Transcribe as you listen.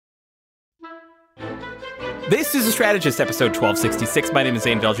This is The Strategist, episode 1266. My name is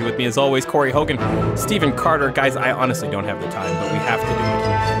Zane Velji. With me, as always, Corey Hogan, Stephen Carter. Guys, I honestly don't have the time, but we have to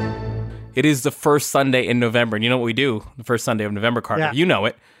do it. It is the first Sunday in November, and you know what we do the first Sunday of November, Carter? Yeah. You know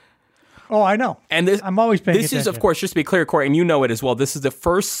it. Oh, I know. And this, I'm always paying This attention. is, of course, just to be clear, Corey, and you know it as well, this is the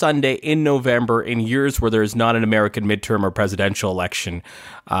first Sunday in November in years where there is not an American midterm or presidential election,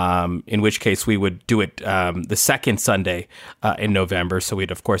 in which case we would do it the second Sunday in November. So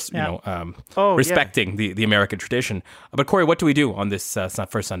we'd, of course, respecting the American tradition. But, Corey, what do we do on this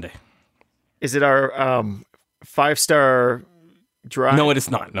first Sunday? Is it our 5-star drive? No, it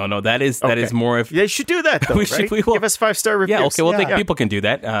is not. No, that is more of... They should do that, though, we will give us 5-star reviews. Yeah, okay, well, I think people can do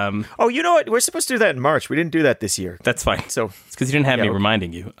that. Oh, you know what? We're supposed to do that in March. We didn't do that this year. That's fine. So it's because you didn't have me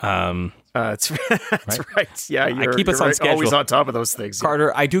reminding you. That's right. Yeah, I keep us on schedule. Always on top of those things.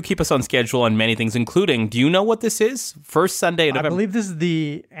 Carter, I do keep us on schedule on many things, including, do you know what this is? First Sunday in November. I believe this is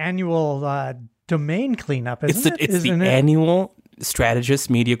the annual domain cleanup, isn't it? It's the annual Strategist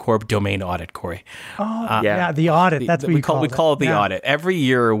Media Corp domain audit, Corey. Oh, yeah, the audit. That's what we call it the audit. Every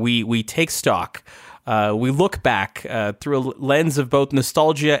year we take stock. We look back through a lens of both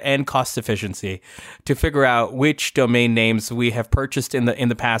nostalgia and cost efficiency to figure out which domain names we have purchased in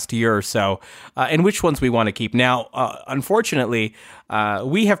the past year or so, and which ones we want to keep. Now, unfortunately,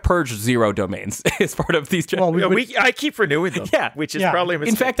 we have purged 0 domains as part of these. Well, I keep renewing them, which is probably a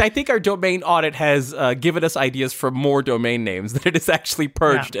mistake. In fact, I think our domain audit has given us ideas for more domain names than it has actually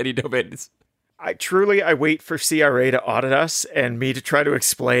purged any domains. I wait for CRA to audit us and me to try to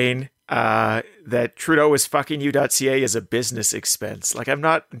explain that Trudeau is fucking you.ca is a business expense. Like, I'm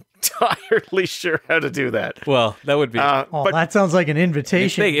not entirely sure how to do that. Well, that would be. But that sounds like an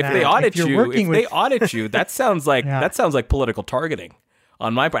invitation. If they audit you, that sounds like political targeting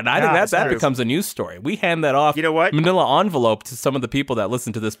on my part. And I think that becomes a news story. We hand that off. You know what? Manila envelope to some of the people that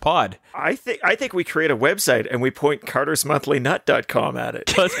listen to this pod. I think we create a website and we point cartersmonthlinut.com at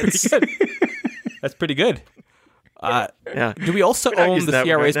it. That's pretty good. That's pretty good. Do we also own the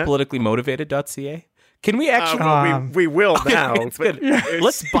CRA's politically motivated.ca? Can we actually... we will now. But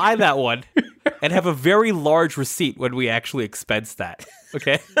let's buy that one and have a very large receipt when we actually expense that.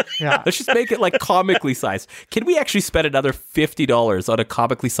 Okay? Yeah. Let's just make it like comically sized. Can we actually spend another $50 on a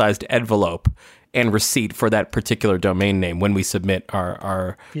comically sized envelope and receipt for that particular domain name when we submit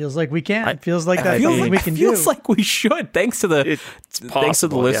our... Feels like we can. Feels like that's something we can do. Feels like we should. Thanks to the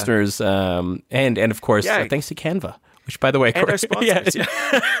listeners, and of course, thanks to Canva, which, by the way, and our sponsors.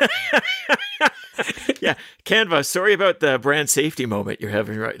 Yeah, Canva. Sorry about the brand safety moment you're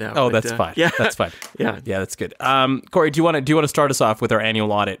having right now. Oh, that's fine. Yeah, that's fine. Yeah, that's good. Corey, do you want to start us off with our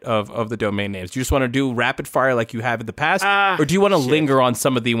annual audit of the domain names? Do you just want to do rapid fire like you have in the past, or do you want to linger on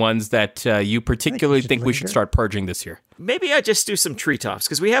some of the ones that you particularly think we should start purging this year? Maybe I just do some treetops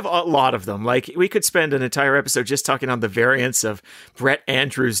because we have a lot of them. Like, we could spend an entire episode just talking on the variants of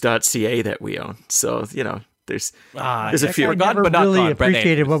BrettAndrews.ca that we own. So, you know, there's a few. I never really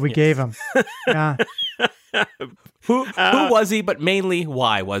appreciated what we gave him. Yeah. Who was he? But mainly,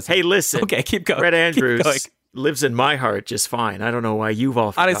 why was he? Hey, listen. Okay, keep going. Brett Andrews lives in my heart just fine. I don't know why you've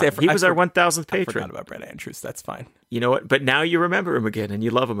all forgotten. He was our 1,000th patron. I forgot about Brett Andrews. That's fine. You know what? But now you remember him again and you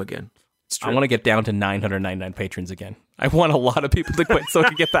love him again. It's true. I want to get down to 999 patrons again. I want a lot of people to quit so we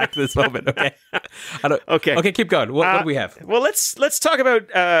can get back to this moment. Okay. Okay. Keep going. What do we have? Well, let's talk about,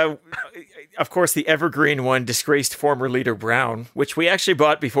 of course, the evergreen one, disgraced former leader Brown, which we actually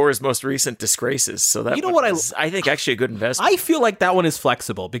bought before his most recent disgraces. So that I think actually a good investment. I feel like that one is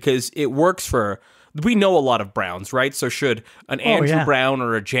flexible because it works for. We know a lot of Browns, right? So should an Andrew Brown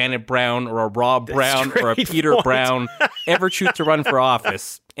or a Janet Brown or a Rob Brown or a Peter Brown ever choose to run for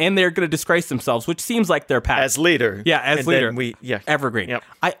office, and they're going to disgrace themselves, which seems like their path. As leader. Yeah, as leader. Evergreen. Yep.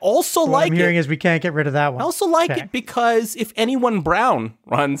 I also what I'm hearing is we can't get rid of that one. I also like it because if anyone Brown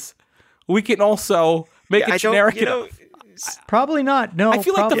runs, we can also make it generic enough. Probably not. No, I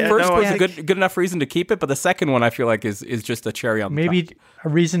feel like the first one's a good enough reason to keep it, but the second one I feel like is just a cherry on the top. Maybe a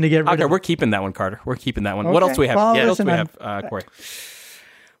reason to get rid of it. Okay, we're keeping that one, Carter. We're keeping that one. Okay. What else do we have? What else do we have, Corey?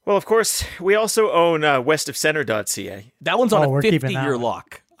 Well, of course, we also own westofcenter.ca. That one's on a 50-year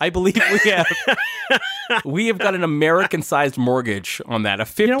lock. I believe we have got an American-sized mortgage on that, a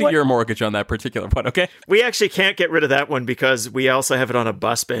 50-year mortgage on that particular one, okay? We actually can't get rid of that one because we also have it on a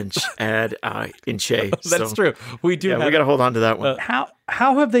bus bench in Che. That's true. We do. We got to hold on to that one.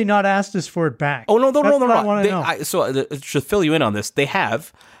 How have they not asked us for it back? Oh, no. To fill you in on this, they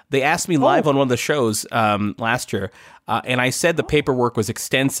have. They asked me live on one of the shows last year, and I said the paperwork was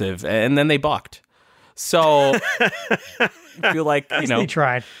extensive, and then they balked. So I feel like, they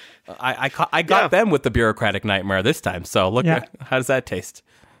tried. I got them with the bureaucratic nightmare this time. So look, how does that taste?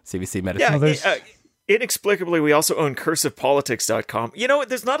 CBC medicine. Yeah, inexplicably, we also own cursivepolitics.com. You know,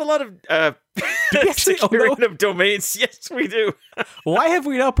 there's not a lot of actually own securing of domains. Yes, we do. Why have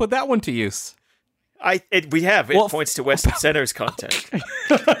we not put that one to use? We have. It Well, points to West of Center's content.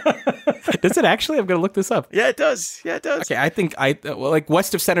 Does it actually? I'm going to look this up. Yeah, it does. Yeah, it does. Okay, I think like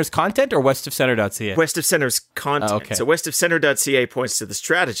West of Center's content or westofcenter.ca? West of Center's content. Oh, okay. So westofcenter.ca points to the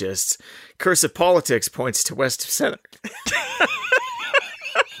strategists. Cursive Politics points to West of Center.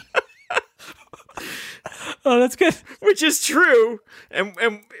 Oh, that's good. Which is true, and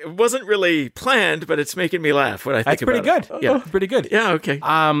it wasn't really planned, but it's making me laugh when I think That's pretty about good. it. Yeah, Pretty good. yeah, okay.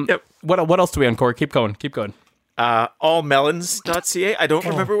 Yep. What else do we on, Corey? Keep going. Keep going. Allmelons.ca. I don't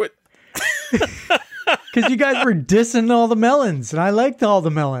remember what. Because you guys were dissing all the melons, and I liked all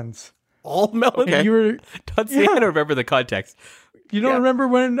the melons. All melon. Okay. You were. I don't remember the context. You don't Yeah. remember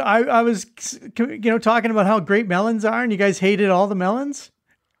when I was, talking about how great melons are, and you guys hated all the melons?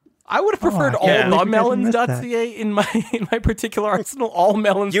 I would have preferred I can't believe you guys missed allmelons.ca in my particular arsenal. All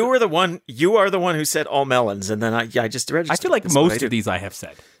melons. You are the one who said all melons, and then I just registered. I feel like That's what I most do. of these I have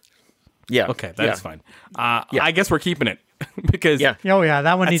said. Yeah. Okay, that's yeah. fine. I guess we're keeping it because Yeah. Oh yeah,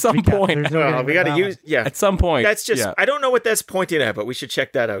 that one At needs some to be cut. point- There's no Well, getting we got to that use. one. Yeah. at some point That's just. yeah. I don't know what that's pointing at, but we should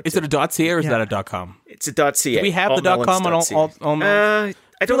check that out. Is it a .ca or is Yeah. that a .com? It's a .ca. Do we have the .com on all melons? I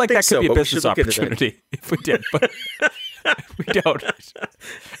I feel don't like think that could so, be a but we should business look into that. opportunity if we did, but we don't.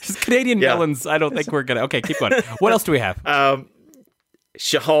 Just Canadian Yeah. melons. I don't think we're gonna. Okay, keep going. What else do we have?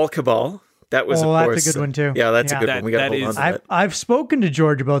 Shahal Cabal. That was, Oh, of that's a course, good one, too. Yeah, that's Yeah. a good That- one. We got that to hold is- on to that. I've spoken to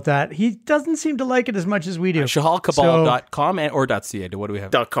George about that. He doesn't seem to like it as much as we do. ShahalCabal.com or .ca. What do we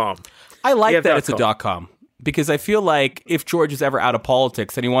have? .com. I like have that it's .com. a .com because I feel like if George is ever out of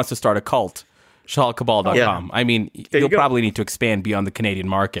politics and he wants to start a cult, ShahalCabal.com. Yeah. I mean, you he'll go. probably need to expand beyond the Canadian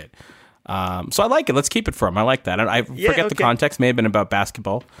market. So I like it. Let's keep it for him. I like that. And I forget the okay. context. May have been about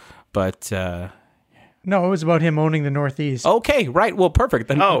basketball, but No, it was about him owning the Northeast. okay, right. Well, perfect.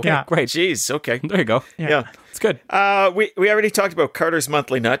 Then, Oh, okay, yeah. great. Jeez. Okay. There you go. Yeah. It's good. We already talked about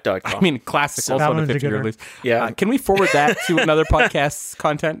CartersMonthlyNut.com. I mean, classic. that Also on the one's a good 50-year one. release. Yeah. Can we forward that to another podcast's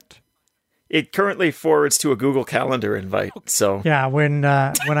content? It currently forwards to a Google Calendar invite. So Yeah, when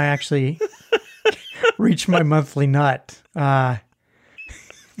I actually reach my monthly nut,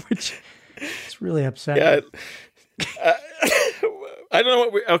 which is really upsetting. yeah. I don't know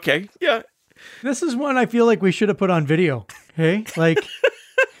what we. Okay. Yeah. This is one I feel like we should have put on video. Hey, like,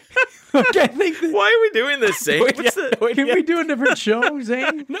 okay, I think that, Why are we doing this, Zane? Wait, What's yeah, the? wait, can yeah. we do a different show,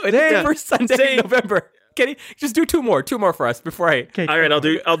 Zane? No, it's the Yeah. first Sunday Same. in November. Can you just do two more for us before I? Okay, All right,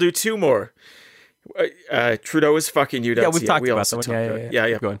 I'll do two more. Trudeau is fucking you. Yeah, we've talked we about also that one. talked Yeah, about- yeah.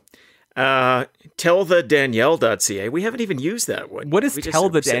 yeah. Keep going. Tellthedanielle.ca. We haven't even used that one. What is We just Tell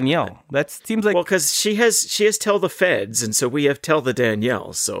the said- Danielle? That seems like Well, because she has Tell the Feds, and so we have Tell the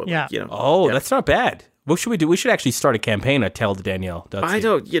Danielle. So Yeah. you know. oh, yeah. that's not bad. What should we do? We should actually start a campaign at Tell the Danielle. I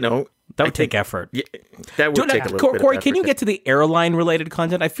don't. You know, That I would take think- effort. Yeah, that would take a little bit. Corey, of can you effort. get to the airline related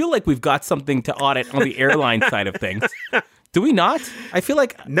content? I feel like we've got something to audit on the airline side of things. Do we not? I feel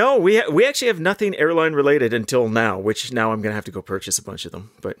like No, we actually have nothing airline related until now, which now I'm gonna have to go purchase a bunch of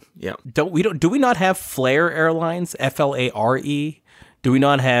them. But yeah, do we not have Flair Airlines, FLARE? Do we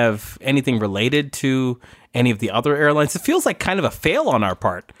not have anything related to any of the other airlines? It feels like kind of a fail on our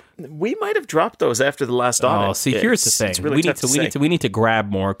part. we might have dropped those after the last audit. Oh, see, here's the It's thing: really tough to say. we need to grab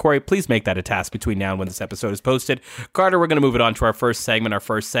more. Corey, please make that a task between now and when this episode is posted. Carter, we're going to move it on to our first segment.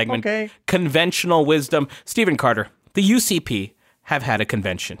 Okay. Conventional wisdom. Stephen Carter, the UCP have had a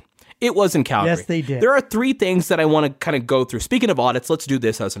convention. It was in Calgary. Yes, they did. There are three things that I want to kind of go through. Speaking of audits, let's do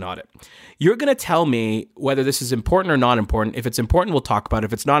this as an audit. You're going to tell me whether this is important or not important. If it's important, we'll talk about it.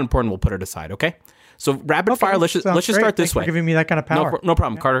 If it's not important, we'll put it aside. Okay. So rapid fire. Let's just Sounds great. start this Thanks for way. giving me that kind of power. No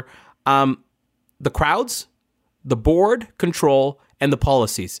problem, Carter. The crowds, the board control, and the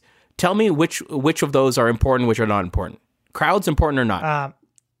policies. Tell me which of those are important, which are not important. Crowds important or not?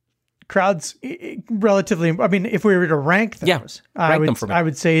 Crowds, relatively. I mean, if we were to rank those, Yeah, rank them for me. I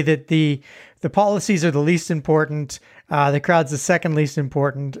would say that the policies are the least important. The crowd's the second least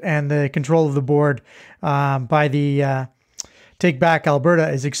important, and the control of the board by the Take Back Alberta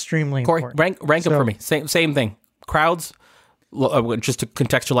is extremely Corey, important. rank them for me. Same thing. Crowds. Just to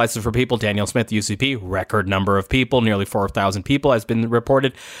contextualize it for people, Danielle Smith, UCP, record number of people, nearly 4,000 people has been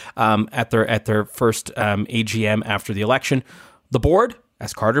reported at their first AGM after the election. The board,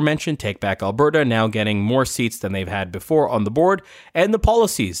 as Carter mentioned, Take Back Alberta, now getting more seats than they've had before on the board. And the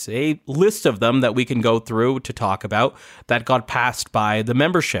policies, a list of them that we can go through to talk about that got passed by the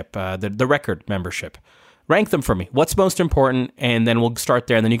membership, the record membership. Rank them for me. What's most important? And then we'll start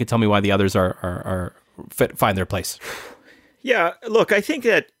there, and then you can tell me why the others are find their place. Yeah, look, I think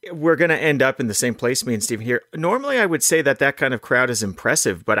that we're going to end up in the same place, me and Stephen here. Normally, I would say that that kind of crowd is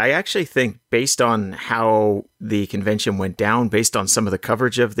impressive, but I actually think based on how the convention went down, based on some of the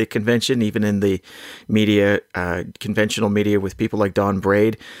coverage of the convention, even in the media, conventional media with people like Don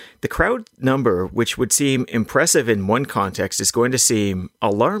Braid, the crowd number, which would seem impressive in one context, is going to seem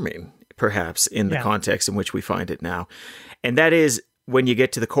alarming, perhaps, in the context in which we find it now. And that is when you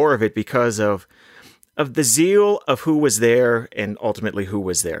get to the core of it because of the zeal of who was there and ultimately who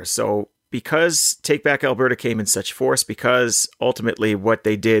was there. So because Take Back Alberta came in such force, because ultimately what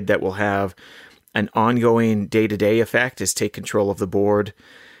they did that will have an ongoing day-to-day effect is take control of the board,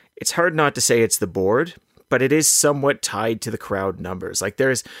 it's hard not to say it's the board, but it is somewhat tied to the crowd numbers. Like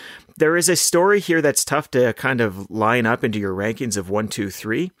there is a story here that's tough to kind of line up into your rankings of 1, 2,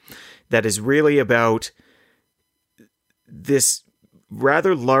 3 that is really about this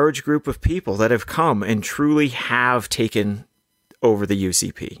rather large group of people that have come and truly have taken over the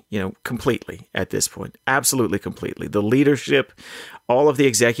UCP, completely at this point. Absolutely completely. The leadership, all of the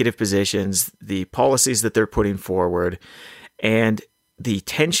executive positions, the policies that they're putting forward, and the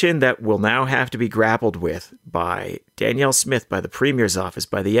tension that will now have to be grappled with by Danielle Smith, by the Premier's office,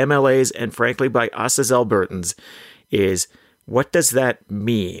 by the MLAs, and frankly by us as Albertans is, what does that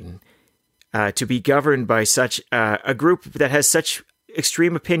mean to be governed by such a group that has such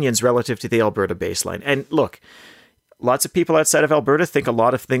extreme opinions relative to the Alberta baseline? And look, lots of people outside of Alberta think a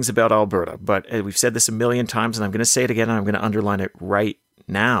lot of things about Alberta, but we've said this a million times, and I'm going to say it again, and I'm going to underline it right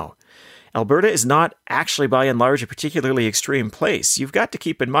now. Alberta is not actually, by and large, a particularly extreme place. You've got to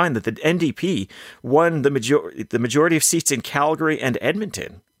keep in mind that the NDP won the majority of seats in Calgary and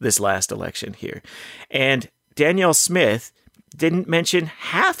Edmonton this last election here. And Danielle Smith didn't mention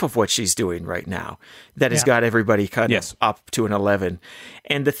half of what she's doing right now that has got everybody kind of up to an 11.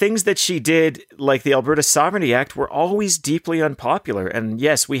 And the things that she did, like the Alberta Sovereignty Act, were always deeply unpopular. And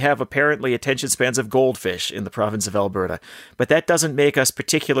yes, we have apparently attention spans of goldfish in the province of Alberta, but that doesn't make us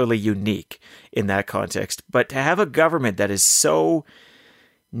particularly unique in that context. But to have a government that is so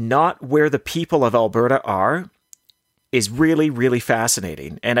not where the people of Alberta are is really, really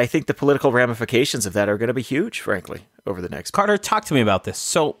fascinating. And I think the political ramifications of that are going to be huge, frankly, over the next... Carter, talk to me about this.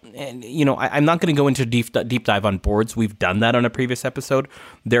 So, I'm not going to go into deep dive on boards. We've done that on a previous episode.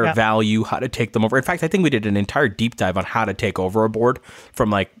 Their value, how to take them over. In fact, I think we did an entire deep dive on how to take over a board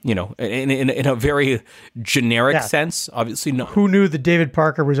from in a very generic sense. Obviously, no. Who knew that David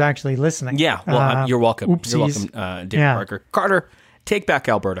Parker was actually listening? Yeah, well, you're welcome. Oopsies. You're welcome, David Parker. Carter, Take Back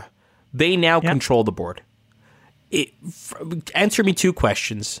Alberta. They now control the board. Answer me two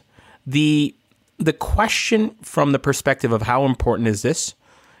questions. The question from the perspective of how important is this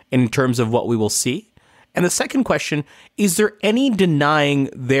in terms of what we will see? And the second question, is there any denying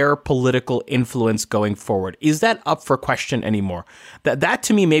their political influence going forward? Is that up for question anymore? That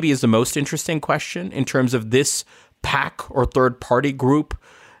to me maybe is the most interesting question in terms of this PAC or third party group.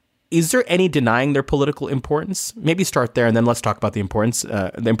 Is there any denying their political importance? Maybe start there, and then let's talk about the importance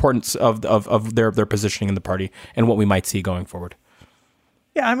of their positioning in the party and what we might see going forward.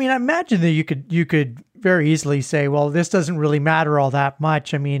 Yeah, I mean, I imagine that you could very easily say, well, this doesn't really matter all that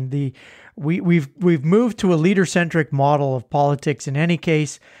much. I mean, we've moved to a leader-centric model of politics in any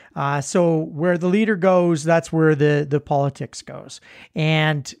case. So where the leader goes, that's where the politics goes,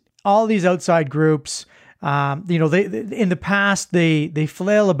 and all these outside groups. They in the past they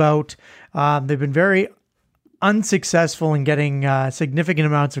flail about. They've been very unsuccessful in getting significant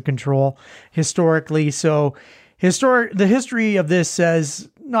amounts of control historically. So the history of this says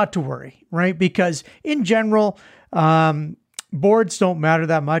not to worry, right? Because in general, boards don't matter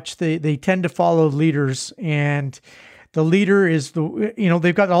that much. They tend to follow leaders, and the leader is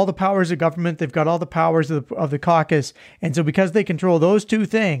they've got all the powers of government. They've got all the powers of the caucus, and so because they control those two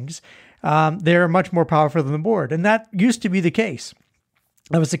things. They're much more powerful than the board. And that used to be the case.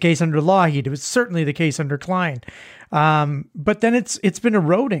 That was the case under Lougheed. It was certainly the case under Klein. But then it's been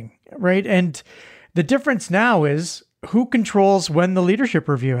eroding, right? And the difference now is who controls when the leadership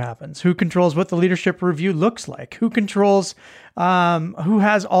review happens? Who controls what the leadership review looks like? Who controls who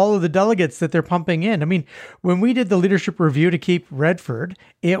has all of the delegates that they're pumping in? I mean, when we did the leadership review to keep Redford,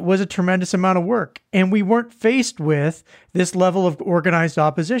 it was a tremendous amount of work, and we weren't faced with this level of organized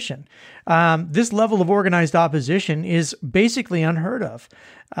opposition. This level of organized opposition is basically unheard of.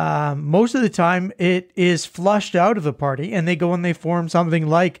 Most of the time, it is flushed out of the party, and they go and they form something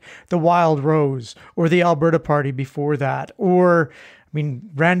like the Wild Rose or the Alberta Party before that, or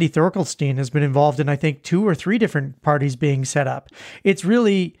Randy Thorkelstein has been involved in, I think, 2 or 3 different parties being set up. It's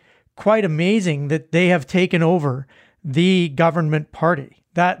really quite amazing that they have taken over the government party.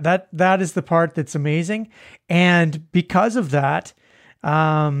 That is the part that's amazing. And because of that,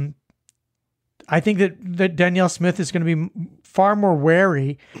 I think that Danielle Smith is going to be far more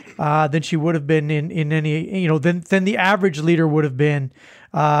wary than she would have been in any, than the average leader would have been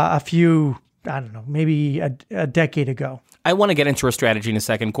a few, I don't know, maybe a decade ago. I want to get into her strategy in a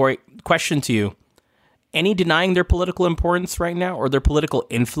second. Corey, question to you. Any denying their political importance right now, or their political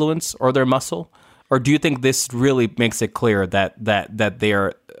influence, or their muscle? Or do you think this really makes it clear that they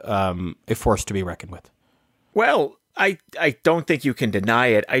are a force to be reckoned with? Well, I don't think you can deny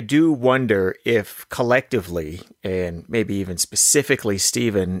it. I do wonder if collectively, and maybe even specifically,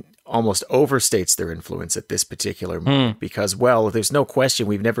 Stephen almost overstates their influence at this particular moment. Because, well, there's no question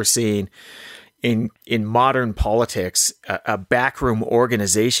we've never seen in modern politics a backroom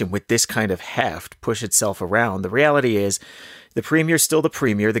organization with this kind of heft push itself around. The reality is the premier's still the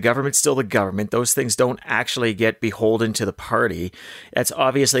premier, the government's still the government. Those things don't actually get beholden to the party. That's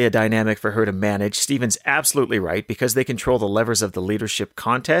obviously a dynamic for her to manage. Stephen's absolutely right, because they control the levers of the leadership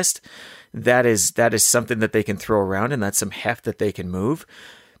contest. That is something that they can throw around, and that's some heft that they can move.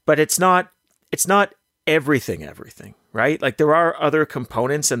 But it's not everything, right? Like, there are other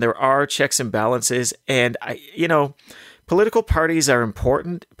components and there are checks and balances. And political parties are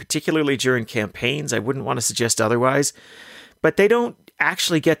important, particularly during campaigns. I wouldn't want to suggest otherwise, but they don't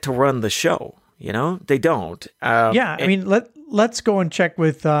actually get to run the show. They don't. Let's go and check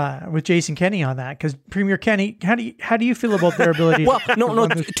with Jason Kenney on that, because Premier Kenney, how do you feel about their ability? Well,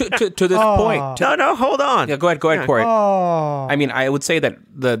 to this point. No, hold on. Yeah, go ahead, Corey. Oh. I mean, I would say that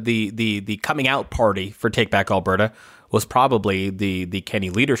the coming out party for Take Back Alberta was probably the Kenney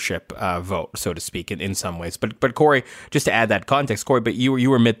leadership vote, so to speak, in some ways. But Corey, just to add that context, Corey, but you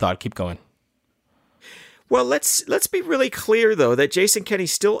were mid thought. Keep going. Well, let's be really clear though that Jason Kenney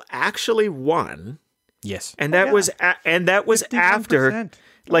still actually won. Yes, and that was after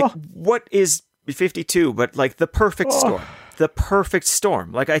what is 52, but like the perfect storm. The perfect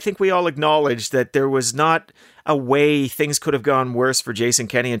storm. Like, I think we all acknowledge that there was not a way things could have gone worse for Jason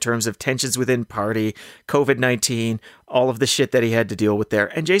Kenney in terms of tensions within party, COVID-19, all of the shit that he had to deal with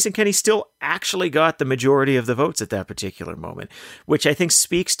there. And Jason Kenney still actually got the majority of the votes at that particular moment, which I think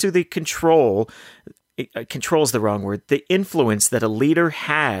speaks to the control's the wrong word, the influence that a leader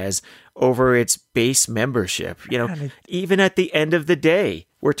has over its base membership. Even at the end of the day,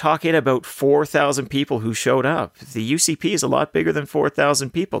 we're talking about 4,000 people who showed up. The UCP is a lot bigger than 4,000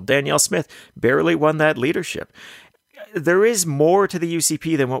 people. Danielle Smith barely won that leadership. There is more to the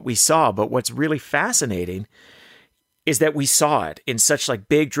UCP than what we saw, but what's really fascinating is that we saw it in such like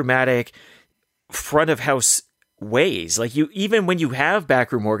big, dramatic, front of house ways. Like, even when you have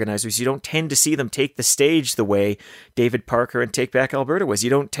backroom organizers, you don't tend to see them take the stage the way David Parker and Take Back Alberta was.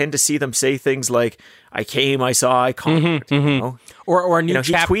 You don't tend to see them say things like, I came, I saw, I conquered. Or a new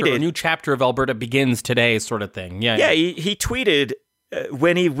chapter, a new chapter of Alberta begins today, sort of thing. Yeah. He tweeted,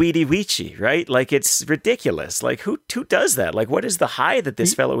 Weni Weedy Weechi, right? Like, it's ridiculous. Like, who does that? Like, what is the high that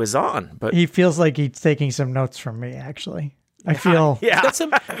this fellow is on? But he feels like he's taking some notes from me, actually. I feel I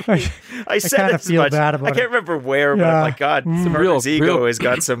said kind of feel bad about it. I can't remember where, but my God, Carter's ego has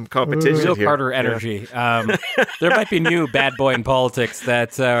got some competition real here. Carter energy. There might be new bad boy in politics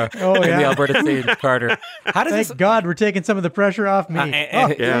that in the Alberta scene, Carter. How does Thank God we're taking some of the pressure off me.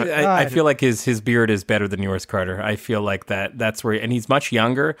 I feel like his beard is better than yours, Carter. I feel like that's where, and he's much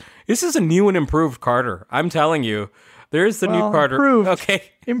younger. This is a new and improved Carter. I'm telling you, there's the new Carter. Improved. Okay,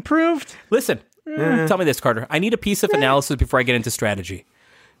 improved. Listen. Tell me this, Carter. I need a piece of analysis before I get into strategy.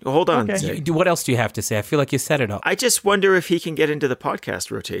 Hold on. Okay. What else do you have to say? I feel like you set it up. I just wonder if he can get into the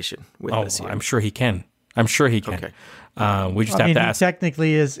podcast rotation with us here. I'm sure he can. Okay. We just have to ask.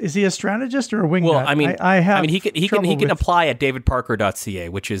 Technically, is he a strategist or a wingnut? Well, he can apply at davidparker.ca,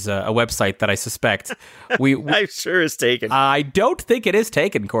 which is a website that I suspect I'm sure is taken. I don't think it is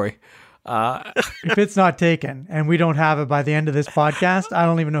taken, Corey. If it's not taken and we don't have it by the end of this podcast, I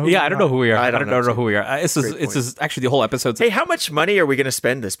don't even know who we are. I don't know who we are. I don't know who we are. This is actually the whole episode. Hey, how much money are we going to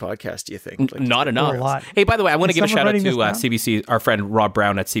spend this podcast, do you think? Not enough. A lot. Hey, by the way, I want to give a shout out to CBC, our friend Rob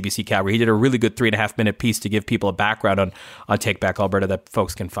Brown at CBC Calgary. He did a really good 3.5-minute piece to give people a background on Take Back Alberta that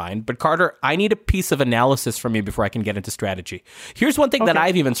folks can find. But Carter, I need a piece of analysis from you before I can get into strategy. Here's one thing that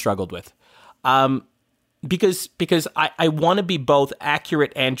I've even struggled with. Because I want to be both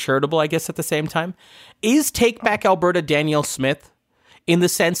accurate and charitable, I guess, at the same time. Is Take Back Alberta Danielle Smith, in the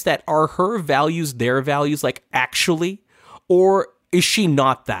sense that are her values their values, like, actually, or is she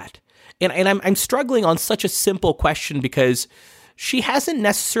not that? And I'm struggling on such a simple question because she hasn't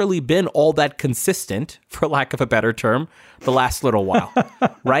necessarily been all that consistent, for lack of a better term, the last little while,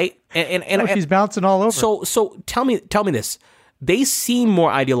 right? And she's bouncing all over. So tell me this. they seem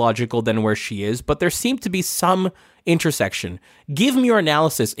more ideological than where she is, but there seem to be some intersection. Give me your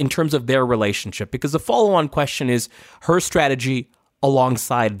analysis in terms of their relationship, because the follow-on question is her strategy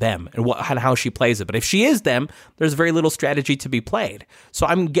alongside them and how she plays it. But if she is them, there's very little strategy to be played. So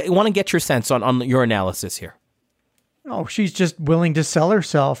I want to get your sense on your analysis here. Oh, she's just willing to sell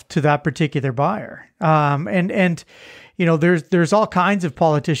herself to that particular buyer. And you know, there's all kinds of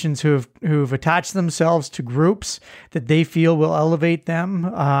politicians who've attached themselves to groups that they feel will elevate them.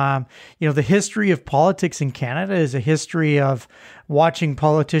 You know, the history of politics in Canada is a history of watching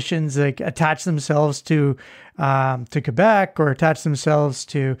politicians like attach themselves to Quebec or attach themselves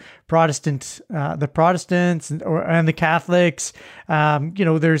to the Protestants and the Catholics. You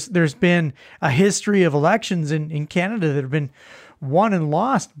know, there's been a history of elections in Canada that have been won and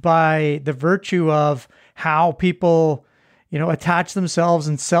lost by the virtue of how people, you know, attach themselves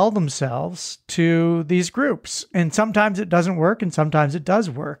and sell themselves to these groups. And sometimes it doesn't work and sometimes it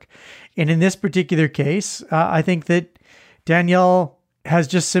does work. And in this particular case, I think that Danielle has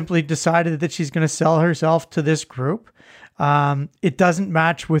just simply decided that she's going to sell herself to this group. It doesn't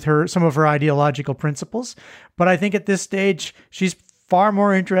match with some of her ideological principles, but I think at this stage, she's far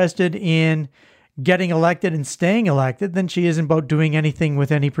more interested in getting elected and staying elected than she is about doing anything with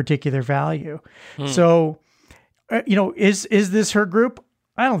any particular value. So, you know, is this her group?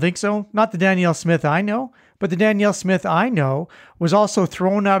 I don't think so. Not the Danielle Smith I know, but the Danielle Smith I know was also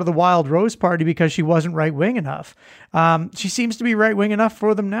thrown out of the Wild Rose Party because she wasn't right-wing enough. She seems to be right-wing enough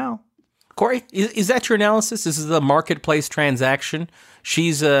for them now. Corey, is that your analysis? This is a marketplace transaction.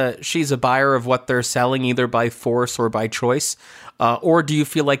 She's a buyer of what they're selling, either by force or by choice. Or do you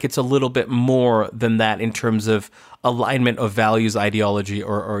feel like it's a little bit more than that in terms of alignment of values, ideology,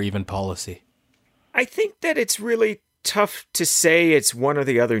 or even policy? I think that it's really tough to say it's one or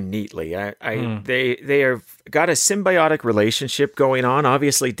the other neatly. They have got a symbiotic relationship going on.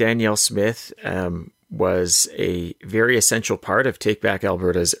 Obviously, Danielle Smith was a very essential part of Take Back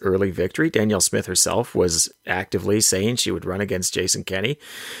Alberta's early victory. Danielle Smith herself was actively saying she would run against Jason Kenney,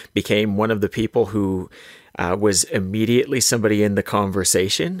 became one of the people who was immediately somebody in the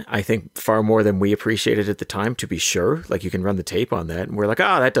conversation. I think far more than we appreciated at the time, to be sure. Like, you can run the tape on that and we're like,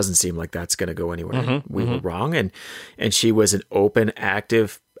 that doesn't seem like that's going to go anywhere. We were wrong. And she was an open,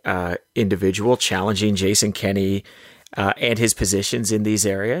 active individual challenging Jason Kenney and his positions in these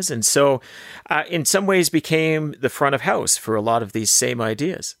areas. And so in some ways became the front of house for a lot of these same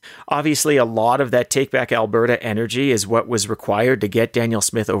ideas. Obviously, a lot of that Take Back Alberta energy is what was required to get Danielle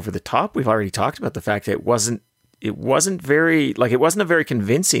Smith over the top. We've already talked about the fact that it wasn't a very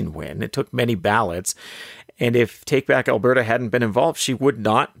convincing win. It took many ballots. And if Take Back Alberta hadn't been involved, she would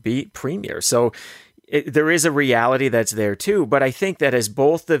not be premier. So there is a reality that's there too. But I think that as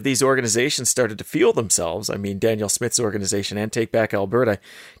both of these organizations started to feel themselves, I mean, Danielle Smith's organization and Take Back Alberta,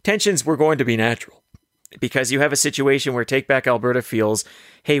 tensions were going to be natural. Because you have a situation where Take Back Alberta feels,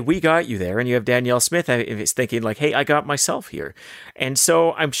 hey, we got you there. And you have Danielle Smith is thinking like, hey, I got myself here. And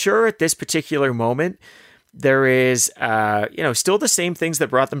so I'm sure at this particular moment, there is, still the same things that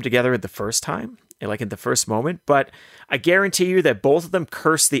brought them together at the first time, like in the first moment. But I guarantee you that both of them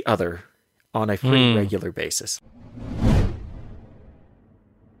curse the other on a pretty regular basis.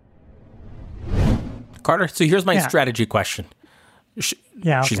 Carter, so here's my strategy question. She's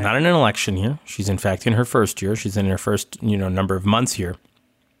not in an election year. She's in fact in her first year. She's in her first, number of months here.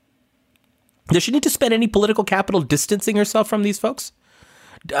 Does she need to spend any political capital distancing herself from these folks?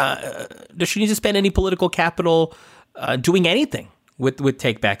 Does she need to spend any political capital doing anything with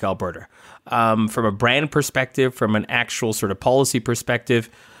Take Back Alberta? From a brand perspective, from an actual sort of policy perspective,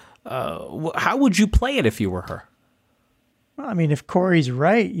 how would you play it if you were her? Well, I mean, if Corey's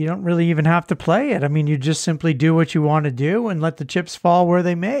right, you don't really even have to play it. I mean, you just simply do what you want to do and let the chips fall where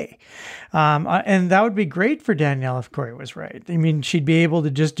they may. And that would be great for Danielle if Corey was right. I mean, she'd be able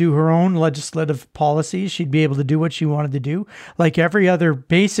to just do her own legislative policies. She'd be able to do what she wanted to do, like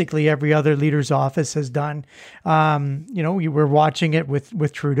basically every other leader's office has done. We're watching it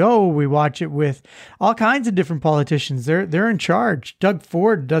with Trudeau. We watch it with all kinds of different politicians. They're in charge. Doug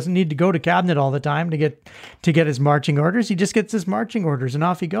Ford doesn't need to go to cabinet all the time to get his marching orders. He just gets his marching orders and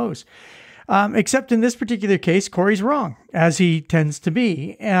off he goes. Except in this particular case, Corey's wrong, as he tends to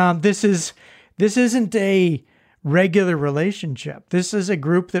be. This isn't a regular relationship. This is a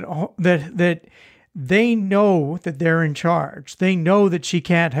group that they know that they're in charge. They know that she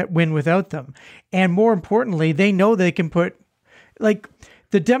can't win without them. And more importantly, they know they can put, like,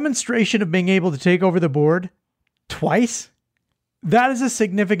 the demonstration of being able to take over the board twice. That is a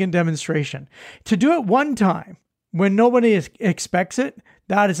significant demonstration. To do it one time when nobody expects it,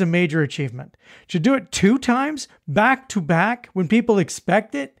 that is a major achievement. To do it 2 times back to back when people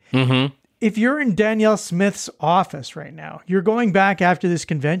expect it. Mm-hmm. If you're in Danielle Smith's office right now, you're going back after this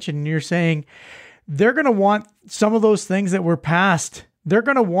convention and you're saying they're going to want some of those things that were passed. They're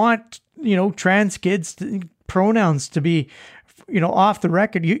going to want, trans kids pronouns to be, off the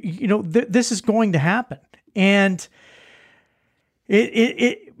record. This is going to happen. And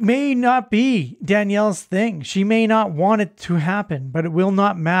it may not be Danielle's thing. She may not want it to happen, but it will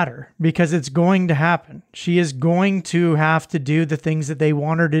not matter because it's going to happen. She is going to have to do the things that they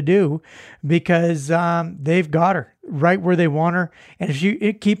want her to do because they've got her right where they want her. And if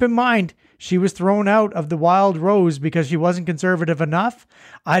you keep in mind, she was thrown out of the Wild Rose because she wasn't conservative enough.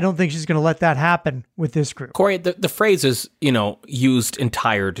 I don't think she's going to let that happen with this group. Corey, the phrase is, used and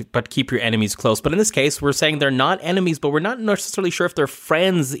tired, but keep your enemies close. But in this case, we're saying they're not enemies, but we're not necessarily sure if they're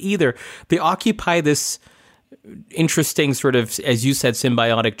friends either. They occupy this interesting sort of, as you said,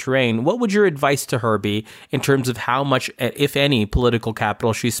 symbiotic terrain. What would your advice to her be in terms of how much, if any, political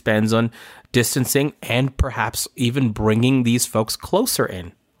capital she spends on distancing and perhaps even bringing these folks closer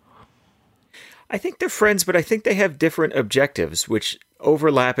in? I think they're friends, but I think they have different objectives, which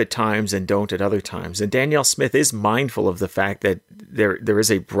overlap at times and don't at other times. And Danielle Smith is mindful of the fact that there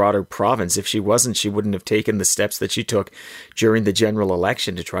is a broader province. If she wasn't, she wouldn't have taken the steps that she took during the general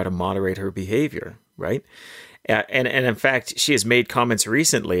election to try to moderate her behavior, right? And in fact, she has made comments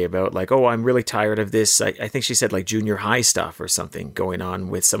recently about like, oh, I'm really tired of this. I think she said like junior high stuff or something going on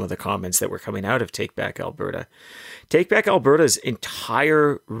with some of the comments that were coming out of Take Back Alberta. Take Back Alberta's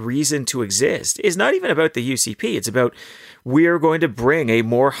entire reason to exist is not even about the UCP. It's about we're going to bring a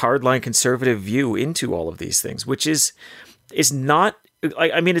more hardline conservative view into all of these things, which is not,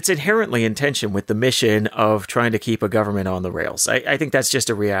 I mean, it's inherently in tension with the mission of trying to keep a government on the rails. I think that's just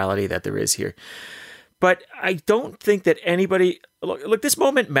a reality that there is here. But I don't think that anybody, look, this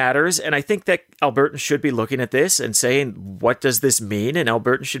moment matters. And I think that Albertans should be looking at this and saying, what does this mean? And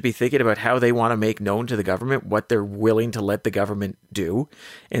Albertans should be thinking about how they want to make known to the government what they're willing to let the government do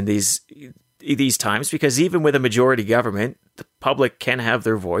in these times. Because even with a majority government, the public can have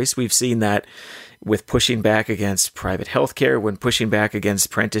their voice. We've seen that with pushing back against private healthcare, when pushing back against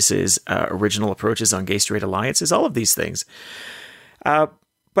Prentice's original approaches on gay-straight alliances, all of these things.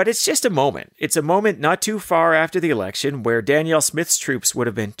 But it's just a moment. It's a moment not too far after the election where Danielle Smith's troops would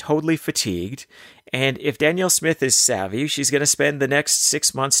have been totally fatigued. And if Danielle Smith is savvy, she's going to spend the next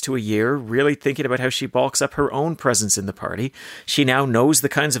 6 months to a year really thinking about how she bulks up her own presence in the party. She now knows the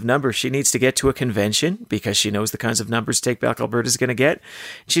kinds of numbers she needs to get to a convention because she knows the kinds of numbers Take Back Alberta is going to get.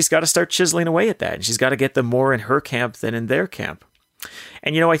 She's got to start chiseling away at that. And she's got to get them more in her camp than in their camp.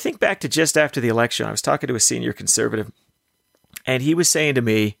 And, I think back to just after the election, I was talking to a senior conservative, and he was saying to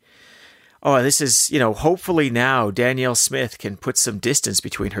me, oh, this is, hopefully now Danielle Smith can put some distance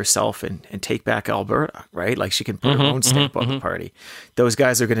between herself and Take Back Alberta, right? Like she can put her own stamp on the party. Those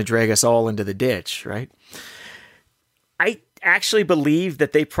guys are going to drag us all into the ditch, right? I actually believe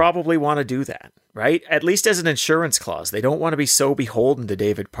that they probably want to do that, right? At least as an insurance clause. They don't want to be so beholden to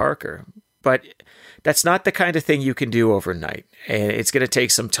David Parker. But that's not the kind of thing you can do overnight. And it's going to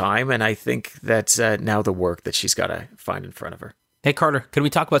take some time. And I think that's now the work that she's got to find in front of her. Hey, Carter, can we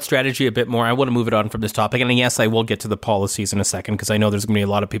talk about strategy a bit more? I want to move it on from this topic. And yes, I will get to the policies in a second because I know there's going to be a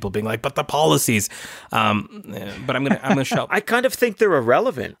lot of people being like, but the policies. But I'm going to show. I kind of think they're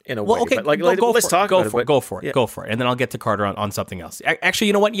irrelevant in a way. Okay, but let's talk about it. Go for it. And then I'll get to Carter on something else. Actually,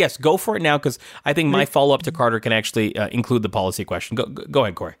 you know what? Yes, go for it now because I think my follow-up to Carter can actually include the policy question. Go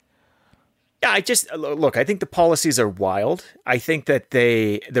ahead, Corey. Yeah, I think the policies are wild. I think that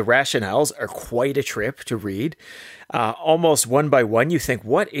the rationales are quite a trip to read. Almost one by one, you think,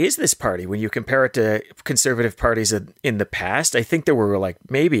 what is this party when you compare it to conservative parties in the past? I think there were like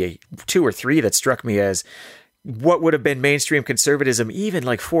maybe 2 or 3 that struck me as what would have been mainstream conservatism even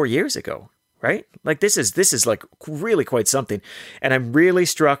like 4 years ago. Right? Like this is like really quite something. And I'm really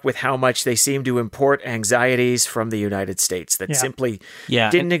struck with how much they seem to import anxieties from the United States that simply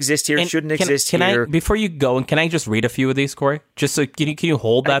didn't exist here, shouldn't exist here. Before you go, and can I just read a few of these, Corey? Just so can you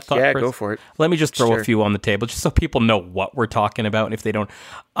hold that thought? Yeah, go for it. Let me just throw a few on the table just so people know what we're talking about. And if they don't,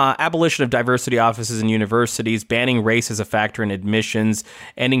 abolition of diversity offices in universities, banning race as a factor in admissions,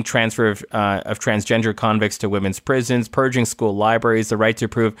 ending transfer of transgender convicts to women's prisons, purging school libraries, the right to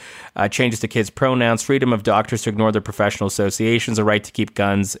approve changes to kids' pronouns, freedom of doctors to ignore their professional associations, a right to keep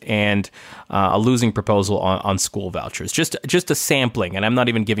guns, and a losing proposal on school vouchers. Just a sampling, and I'm not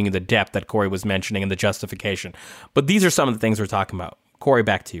even giving you the depth that Corey was mentioning and the justification. But these are some of the things we're talking about. Corey,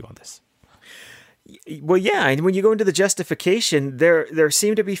 back to you on this. Well, yeah, and when you go into the justification, there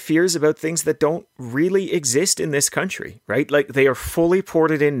seem to be fears about things that don't really exist in this country, right? Like they are fully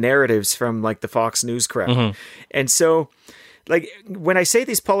ported in narratives from like the Fox News crowd. And so like when I say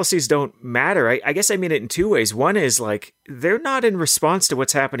these policies don't matter, I guess I mean it in two ways. One is like they're not in response to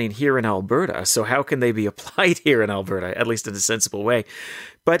what's happening here in Alberta, so how can they be applied here in Alberta, at least in a sensible way?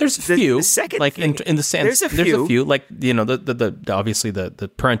 But there's a few, the second like thing, in the sense, there's a few, like the obviously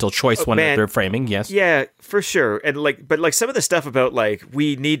the parental choice one that they're framing, yes, yeah, for sure, and but some of the stuff about like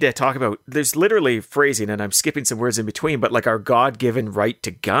we need to talk about. There's literally phrasing, and I'm skipping some words in between, but like our God-given right to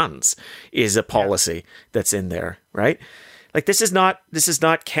guns is a policy that's in there, right? Like this is not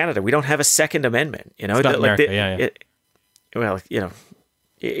Canada. We don't have a Second Amendment, you know. It's not like America,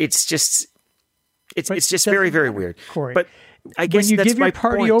 it's just very, very weird. Corey, but I guess when you that's give your my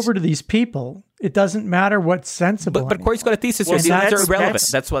party point. over to these people, it doesn't matter what's sensible. But Corey's got a thesis Well, here. These are irrelevant. that's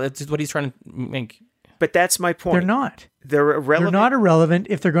That's what he's trying to make. But that's my point. They're not. They're irrelevant. They're not irrelevant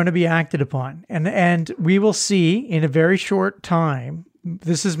if they're going to be acted upon, and we will see in a very short time.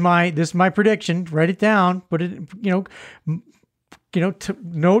 This is my prediction. Write it down. Put it. To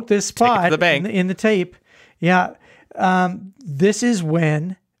note this spot the bank. in the tape. Yeah. This is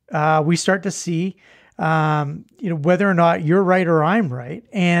when we start to see. Whether or not you're right or I'm right.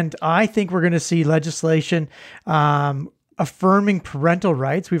 And I think we're going to see legislation affirming parental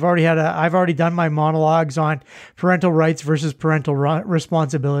rights. I've already done my monologues on parental rights versus parental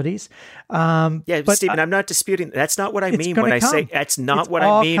responsibilities. But Stephen, I'm not disputing. That's not what I mean when I say. That's not what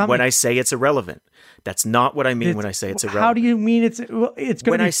I mean when I say it's irrelevant. That's not what I mean when I say it's irrelevant. How do you mean it's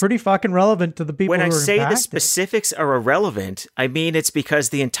going to be pretty fucking relevant to the people who are impacted? When I say the specifics are irrelevant, I mean it's because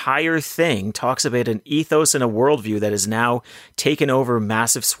the entire thing talks about an ethos and a worldview that has now taken over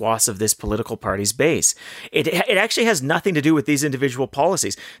massive swaths of this political party's base. It actually has nothing to do with these individual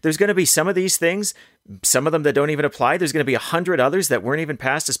policies. There's going to be some of these things, some of them that don't even apply. There's going to be 100 others that weren't even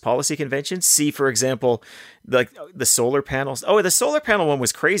passed as policy conventions. See, for example, like the solar panels. Oh, the solar panel one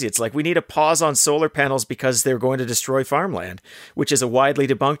was crazy. It's like we need a pause on solar panels because they're going to destroy farmland, which is a widely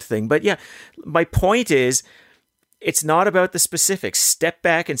debunked thing. But yeah, my point is, it's not about the specifics. Step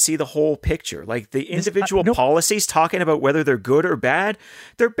back and see the whole picture. Like the individual policies talking about whether they're good or bad,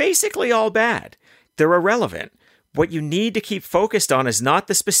 they're basically all bad. They're irrelevant. What you need to keep focused on is not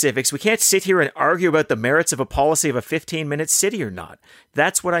the specifics. We can't sit here and argue about the merits of a policy of a 15-minute city or not.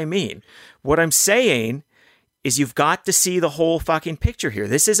 That's what I mean. What I'm saying is you've got to see the whole fucking picture here.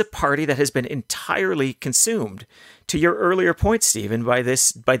 This is a party that has been entirely consumed, to your earlier point, Stephen, by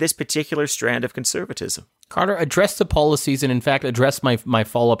this particular strand of conservatism. Carter, address the policies and, in fact, address my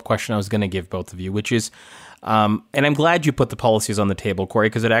follow-up question I was going to give both of you, which is, and I'm glad you put the policies on the table, Corey,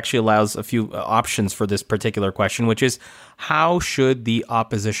 because it actually allows a few options for this particular question, which is how should the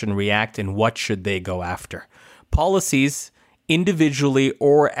opposition react and what should they go after? Policies, individually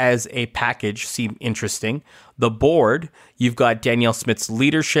or as a package, seem interesting. The board, you've got Danielle Smith's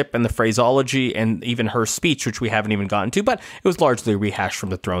leadership and the phraseology and even her speech, which we haven't even gotten to, but it was largely rehashed from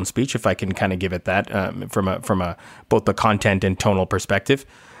the throne speech, if I can kind of give it that, from a both the content and tonal perspective.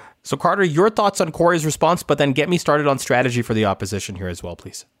 So, Carter, your thoughts on Corey's response, but then get me started on strategy for the opposition here as well,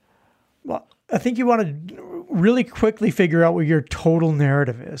 please. Well, I think you want to really quickly figure out what your total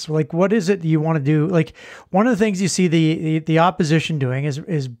narrative is. Like, what is it that you want to do? Like, one of the things you see the opposition doing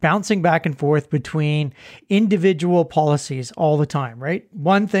is bouncing back and forth between individual policies all the time, right?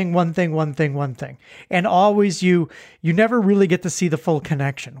 One thing. And always you never really get to see the full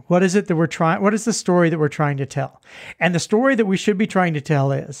connection. What is it that what is the story that we're trying to tell? And the story that we should be trying to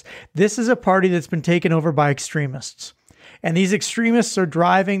tell is this is a party that's been taken over by extremists. And these extremists are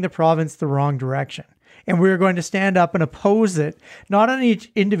driving the province the wrong direction. And we're going to stand up and oppose it, not on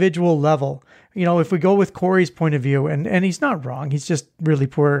each individual level. You know, if we go with Corey's point of view, and he's not wrong, he's just really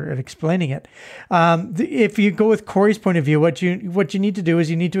poor at explaining it. If you go with Corey's point of view, what you need to do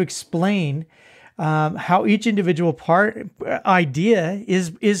is you need to explain how each individual idea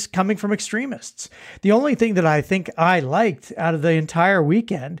is coming from extremists. The only thing that I think I liked out of the entire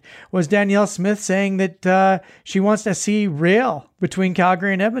weekend was Danielle Smith saying that she wants to see rail between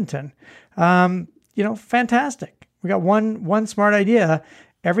Calgary and Edmonton. Fantastic. We got one smart idea.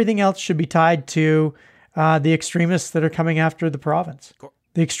 Everything else should be tied to the extremists that are coming after the province.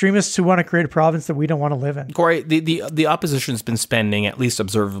 The extremists who want to create a province that we don't want to live in. Corey, the opposition's been spending, at least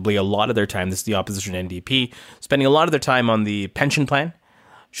observably, a lot of their time, this is the opposition NDP, spending a lot of their time on the pension plan,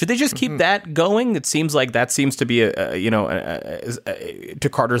 Should they just keep that going? It seems like that seems to be to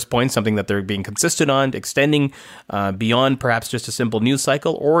Carter's point, something that they're being consistent on, extending beyond perhaps just a simple news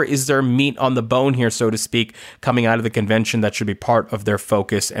cycle. Or is there meat on the bone here, so to speak, coming out of the convention that should be part of their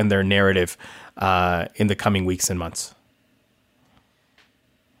focus and their narrative in the coming weeks and months?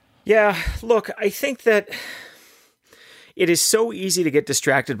 Yeah, look, I think that it is so easy to get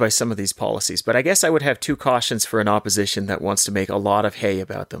distracted by some of these policies, but I guess I would have two cautions for an opposition that wants to make a lot of hay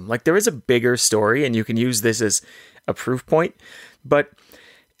about them. Like, there is a bigger story, and you can use this as a proof point, but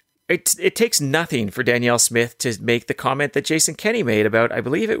it takes nothing for Danielle Smith to make the comment that Jason Kenney made about, I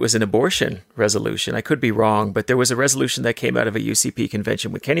believe it was an abortion resolution. I could be wrong, but there was a resolution that came out of a UCP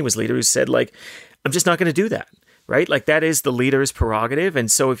convention when Kenney was leader who said, like, I'm just not going to do that. Right? Like, that is the leader's prerogative.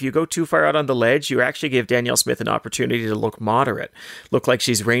 And so if you go too far out on the ledge, you actually give Danielle Smith an opportunity to look moderate, look like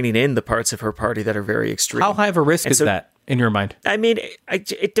she's reining in the parts of her party that are very extreme. How high of a risk is that in your mind? I mean,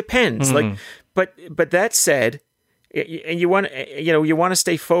 it depends. Like, but that said, and you want to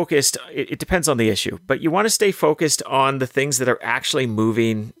stay focused. It depends on the issue, but you want to stay focused on the things that are actually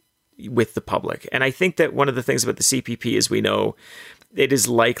moving with the public. And I think that one of the things about the CPP is we know it is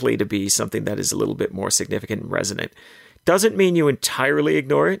likely to be something that is a little bit more significant and resonant. Doesn't mean you entirely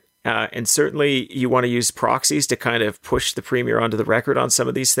ignore it. And certainly you want to use proxies to kind of push the premier onto the record on some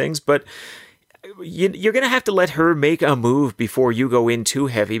of these things. But you're going to have to let her make a move before you go in too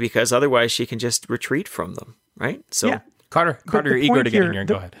heavy, because otherwise she can just retreat from them. Right? So, yeah. Carter, you're eager to get in here.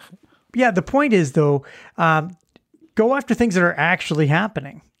 Go ahead. Yeah, the point is, though, go after things that are actually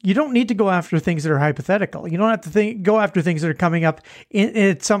happening. You don't need to go after things that are hypothetical. You don't have to go after things that are coming up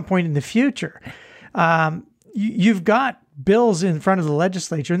at some point in the future. You've got bills in front of the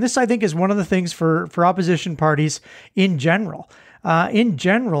legislature. And this, I think, is one of the things for opposition parties in general.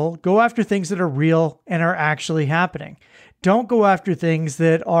 Go after things that are real and are actually happening. Don't go after things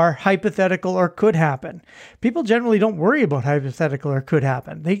that are hypothetical or could happen. People generally don't worry about hypothetical or could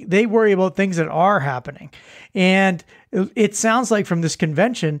happen. They worry about things that are happening. And it sounds like from this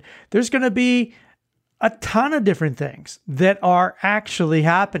convention, there's going to be a ton of different things that are actually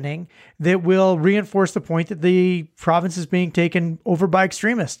happening that will reinforce the point that the province is being taken over by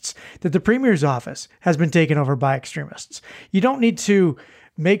extremists, that the premier's office has been taken over by extremists. You don't need to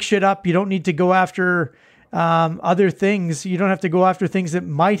make shit up. You don't need to go after other things. You don't have to go after things that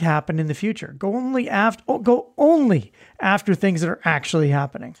might happen in the future. Go only after things that are actually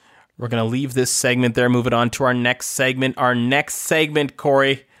happening. We're going to leave this segment there, move it on to our next segment. Our next segment,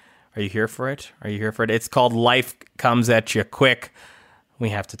 Corey, are you here for it? It's called Life Comes at You Quick. We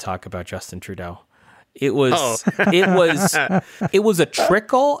have to talk about Justin Trudeau. It was a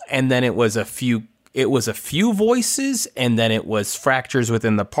trickle, and then it was a few voices, and then it was fractures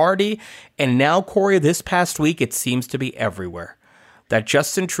within the party. And now, Corey, this past week, it seems to be everywhere. That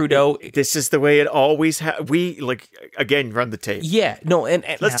Justin Trudeau... This is the way it always we, again, run the tape. Yeah, no, and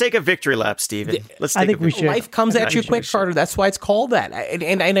let's take a victory lap, Stephen. I think we should. Life comes at you quick, Carter. That's why it's called that.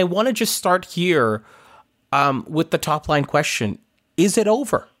 And I want to just start here with the top line question. Is it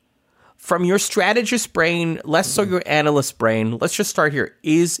over? From your strategist brain, less so your analyst brain, let's just start here.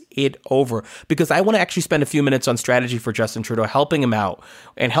 Is it over? Because I want to actually spend a few minutes on strategy for Justin Trudeau, helping him out.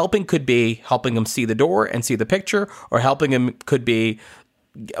 And helping could be helping him see the door and see the picture, or helping him could be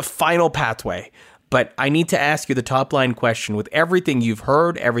a final pathway. But I need to ask you the top line question. With everything you've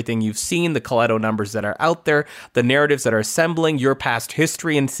heard, everything you've seen, the Kaleido numbers that are out there, the narratives that are assembling, your past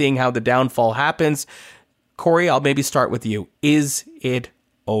history and seeing how the downfall happens, Corey, I'll maybe start with you. Is it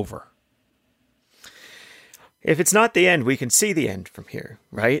over? If it's not the end, we can see the end from here,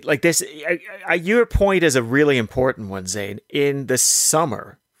 right? Like this, your point is a really important one, Zane. In the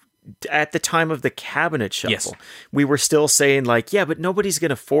summer, at the time of the cabinet shuffle, yes, we were still saying like, yeah, but nobody's going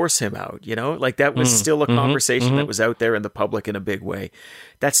to force him out, you know? Like that was still a conversation that was out there in the public in a big way.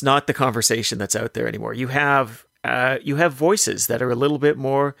 That's not the conversation that's out there anymore. You have voices that are a little bit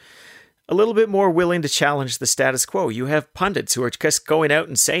more willing to challenge the status quo. You have pundits who are just going out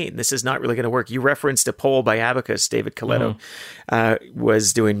and saying this is not really going to work. You referenced a poll by Abacus. David Kaleido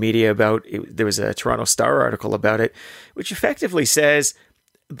was doing media about it. There was a Toronto Star article about it, which effectively says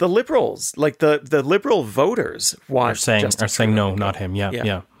the Liberals, like the Liberal voters, are saying no, not him.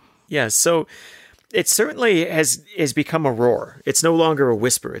 Yeah. So it certainly has become a roar. It's no longer a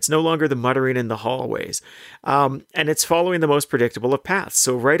whisper. It's no longer the muttering in the hallways. And it's following the most predictable of paths.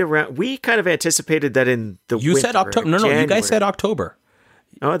 So right around, we kind of anticipated that in the You said October. No, you guys said October.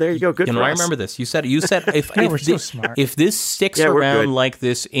 Oh, there you go. Good. You know, for I us. remember this. You said if we're so smart. if this sticks Yeah, we're good. around like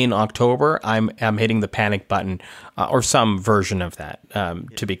this in October, I'm hitting the panic button or some version of that.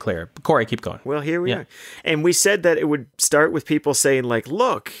 To be clear, Corey, keep going. Well, here we are. And we said that it would start with people saying, like,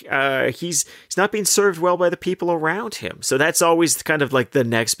 look, he's not being served well by the people around him. So that's always kind of like the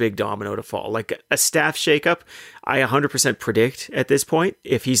next big domino to fall. Like a staff shakeup, I 100% predict at this point,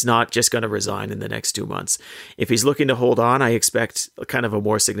 if he's not just going to resign in the next 2 months. If he's looking to hold on, I expect kind of a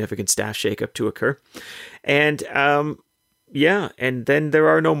more significant staff shakeup to occur. And and then there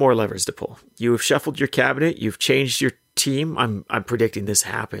are no more levers to pull. You have shuffled your cabinet, you've changed your team. I'm predicting this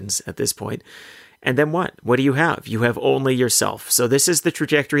happens at this point. And then what? What do you have? You have only yourself. So this is the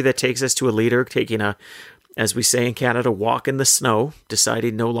trajectory that takes us to a leader taking a, as we say in Canada, walk in the snow,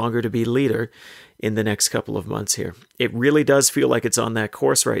 deciding no longer to be leader in the next couple of months here. It really does feel like it's on that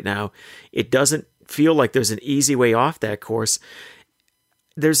course right now. It doesn't feel like there's an easy way off that course.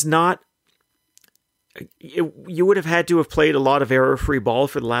 There's not. You would have had to have played a lot of error-free ball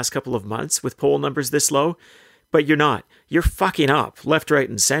for the last couple of months with poll numbers this low, but you're not. You're fucking up left, right,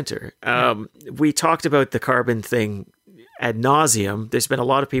 and center. We talked about the carbon thing ad nauseum. There's been a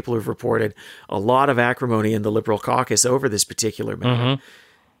lot of people who've reported a lot of acrimony in the Liberal caucus over this particular matter. Mm-hmm.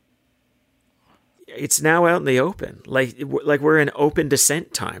 It's now out in the open. Like we're in open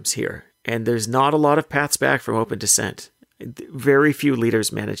dissent times here, and there's not a lot of paths back from open dissent. Very few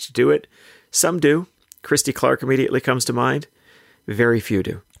leaders manage to do it. Some do. Christy Clark immediately comes to mind. Very few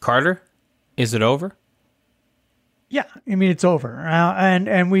do. Carter, is it over? Yeah, I mean it's over,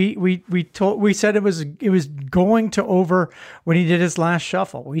 and we said it was going to over when he did his last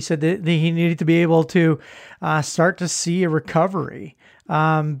shuffle. We said that he needed to be able to start to see a recovery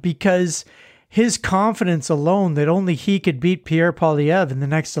because his confidence alone that only he could beat Pierre Poilievre in the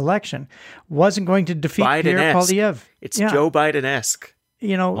next election wasn't going to defeat Pierre Poilievre. It's Joe Biden-esque.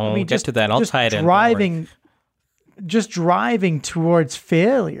 You know, I mean, get to that. I'll tie it in. Just driving towards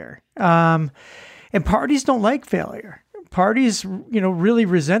failure. And parties don't like failure. Parties, really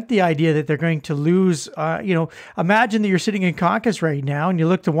resent the idea that they're going to lose. Imagine that you're sitting in caucus right now and you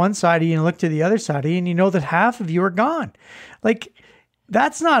look to one side of you and look to the other side of you and you know that half of you are gone. Like,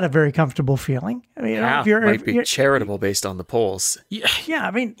 that's not a very comfortable feeling. I mean, half might be charitable based on the polls. Yeah,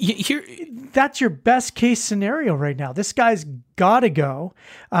 I mean, that's your best case scenario right now. This guy's got to go.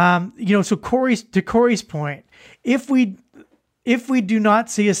 So Corey's point, if we do not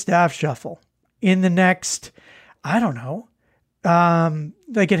see a staff shuffle in the next, I don't know,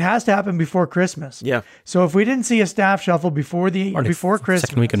 it has to happen before Christmas. Yeah. So if we didn't see a staff shuffle before Christmas,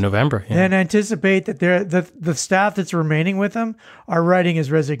 second week of November, then anticipate that the staff that's remaining with him are writing his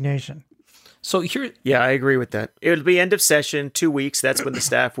resignation. So here, I agree with that. It'll be end of session, 2 weeks. That's when the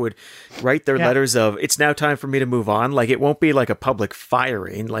staff would write their letters of, it's now time for me to move on. Like, it won't be like a public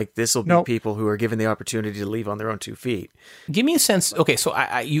firing. Like, this will be people who are given the opportunity to leave on their own 2 feet. Give me a sense. Okay, so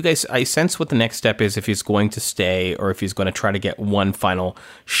I sense what the next step is, if he's going to stay or if he's going to try to get one final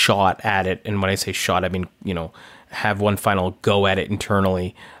shot at it. And when I say shot, I mean, have one final go at it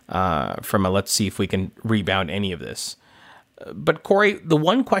internally from a let's see if we can rebound any of this. But Corey, the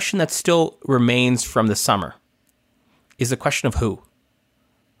one question that still remains from the summer is the question of who.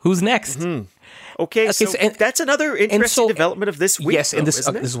 Who's next? Mm-hmm. Okay, so that's another interesting development of this week. Yes, and this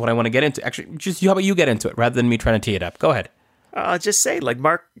is what I want to get into. Actually, how about you get into it rather than me trying to tee it up? Go ahead. I'll just say, like,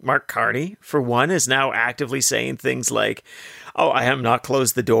 Mark Carney, for one, is now actively saying things like, I have not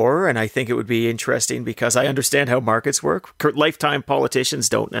closed the door, and I think it would be interesting because I understand how markets work. Lifetime politicians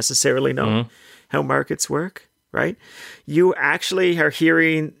don't necessarily know how markets work. Right? You actually are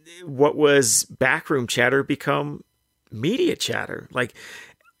hearing what was backroom chatter become media chatter. Like,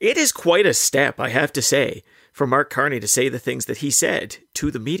 it is quite a step, I have to say, for Mark Carney to say the things that he said to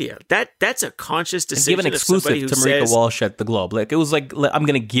the media. That's a conscious decision. And give an exclusive to Marika Walsh at the Globe. Like, it was like, I'm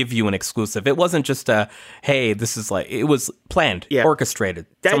going to give you an exclusive. It wasn't just hey, this is like, it was planned, orchestrated.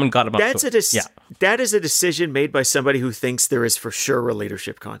 Someone got him up. That is a decision made by somebody who thinks there is for sure a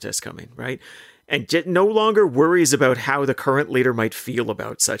leadership contest coming, right? And no longer worries about how the current leader might feel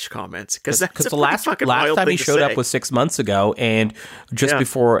about such comments. Because the last time he showed up was 6 months ago, and just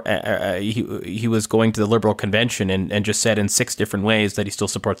before he was going to the Liberal convention and just said in 6 different ways that he still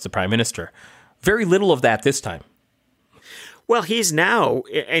supports the Prime Minister. Very little of that this time. Well, he's now,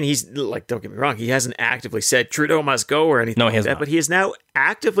 and he's like, don't get me wrong, he hasn't actively said Trudeau must go or anything like that, but he has now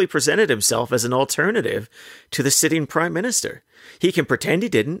actively presented himself as an alternative to the sitting Prime Minister. He can pretend he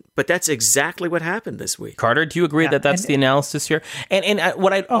didn't, but that's exactly what happened this week. Carter, do you agree that that's the analysis here? And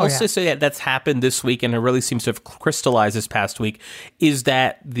what I'd also say that's happened this week, and it really seems to have crystallized this past week, is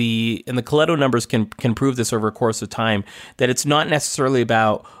that the Coletto numbers can prove this over a course of time, that it's not necessarily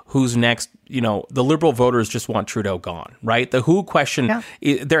about who's next. You know, the Liberal voters just want Trudeau gone, right? The who question,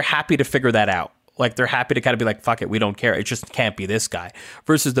 they're happy to figure that out. Like, they're happy to kind of be like, fuck it, we don't care. It just can't be this guy.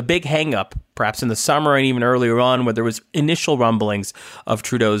 Versus the big hang up, perhaps in the summer and even earlier on, where there was initial rumblings of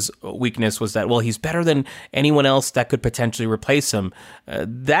Trudeau's weakness, was that, well, he's better than anyone else that could potentially replace him.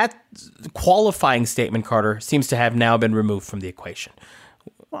 That qualifying statement, Carter, seems to have now been removed from the equation.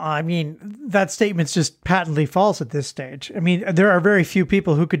 Well, I mean, that statement's just patently false at this stage. I mean, there are very few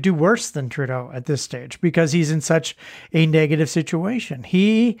people who could do worse than Trudeau at this stage because he's in such a negative situation.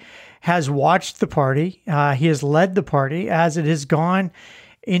 He has watched the party. He has led the party as it has gone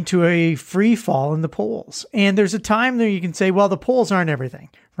into a free fall in the polls. And there's a time there you can say, well, the polls aren't everything,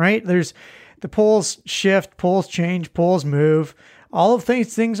 right? There's the polls shift, polls change, polls move. All of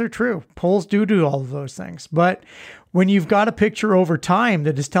these things are true. Polls do all of those things. But when you've got a picture over time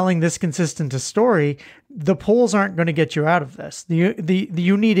that is telling this consistent a story, the polls aren't going to get you out of this.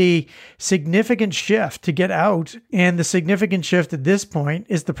 You need a significant shift to get out, and the significant shift at this point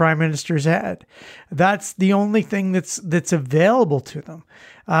is the Prime Minister's head. That's the only thing that's available to them.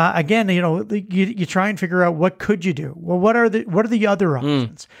 Again, you try and figure out what could you do. Well, what are the other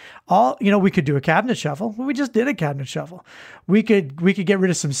options? We could do a cabinet shuffle. Well, we just did a cabinet shuffle. We could get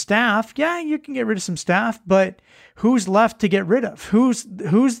rid of some staff. Yeah, you can get rid of some staff, but who's left to get rid of? Who's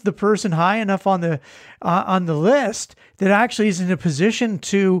the person high enough on the list that actually is in a position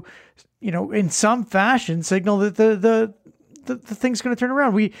to, in some fashion signal that the thing's going to turn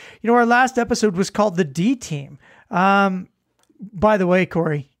around? Our last episode was called the D Team. By the way,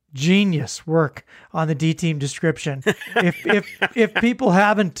 Corey, genius work on the D Team description. If people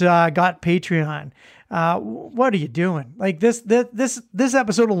haven't got Patreon, what are you doing? Like this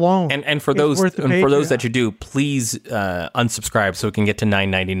episode alone. And for those that you do, please unsubscribe so we can get to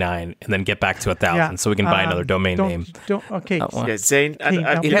 $9.99 and then get back to 1,000 so we can buy another domain name. Zane,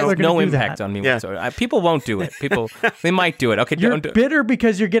 it has no impact on me whatsoever. People won't do it. They might do it. Okay, you're bitter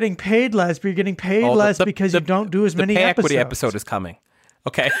because you're getting paid less, but you're getting paid less because you don't do as many episodes. The pay equity episode is coming.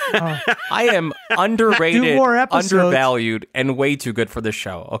 Okay. I am underrated, undervalued, and way too good for this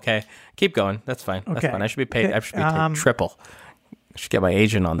show. Okay. Keep going. That's fine. That's fine. I should be paid. I should be paid triple. I should get my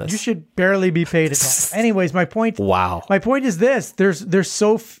agent on this. You should barely be paid at all. Anyways, my point. Wow. My point is this: there's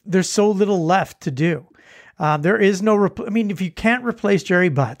so little left to do. There is no. If you can't replace Jerry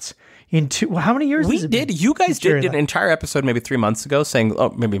Butts how many years? We did. You guys did an entire episode maybe 3 months ago saying,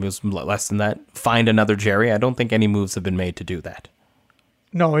 maybe it was less than that. Find another Jerry. I don't think any moves have been made to do that.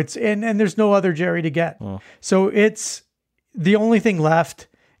 No, it's and there's no other Jerry to get. So it's the only thing left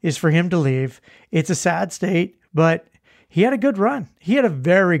is for him to leave. It's a sad state, but he had a good run. He had a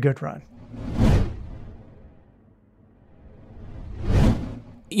very good run.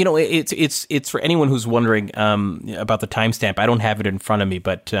 It's for anyone who's wondering about the timestamp. I don't have it in front of me,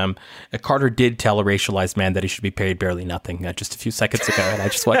 but Carter did tell a racialized man that he should be paid barely nothing just a few seconds ago, and I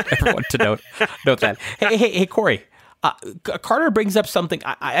just want everyone to note that. Hey, Corey. Carter brings up something.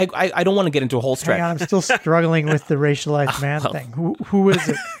 I don't want to get into a whole stretch. Hang on, I'm still struggling with the racialized man thing. Who is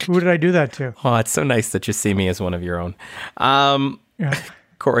it? Who did I do that to? Oh, it's so nice that you see me as one of your own.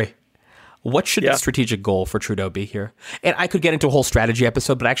 Corey, what should the strategic goal for Trudeau be here? And I could get into a whole strategy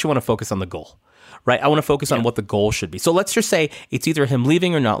episode, but I actually want to focus on the goal. Right? I want to focus on what the goal should be. So let's just say it's either him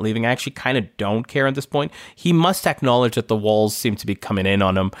leaving or not leaving. I actually kind of don't care at this point. He must acknowledge that the walls seem to be coming in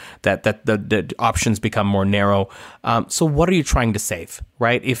on him, that the options become more narrow. So what are you trying to save,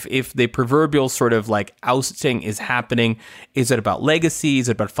 right? If the proverbial sort of like ousting is happening, is it about legacy? Is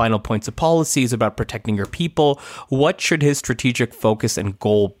it about final points of policy? Is it about protecting your people? What should his strategic focus and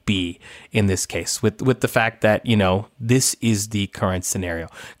goal be in this case with the fact that, this is the current scenario?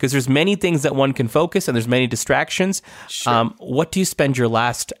 Because there's many things that one can focus and there's many distractions. Sure. What do you spend your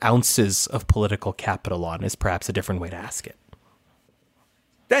last ounces of political capital on is perhaps a different way to ask it.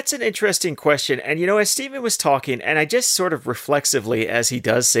 That's an interesting question. And, as Stephen was talking, and I just sort of reflexively, as he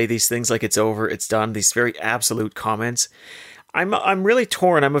does say these things like it's over, it's done, these very absolute comments, I'm really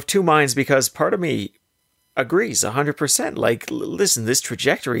torn. I'm of two minds because part of me agrees 100%. Like, listen, this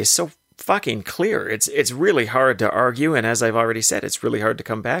trajectory is so fucking clear. It's really hard to argue. And as I've already said, it's really hard to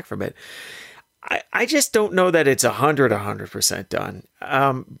come back from it. I just don't know that it's 100% done.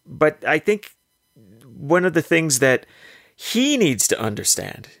 But I think one of the things that he needs to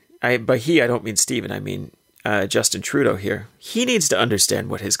understand, by he, I don't mean Stephen, I mean Justin Trudeau here. He needs to understand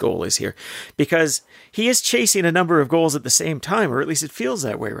what his goal is here, because he is chasing a number of goals at the same time, or at least it feels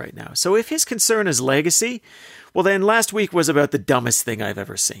that way right now. So if his concern is legacy, well, then last week was about the dumbest thing I've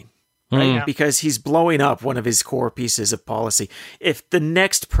ever seen. Right? Because he's blowing up one of his core pieces of policy. If the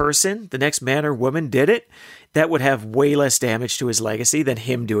next person, the next man or woman did it, that would have way less damage to his legacy than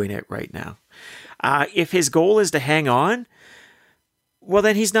him doing it right now. If his goal is to hang on, well,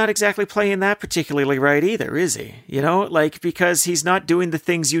 then he's not exactly playing that particularly right either, is he? Because he's not doing the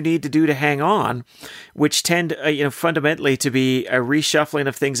things you need to do to hang on, which tend, fundamentally to be a reshuffling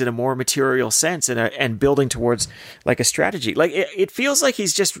of things in a more material sense and building towards like a strategy. Like it feels like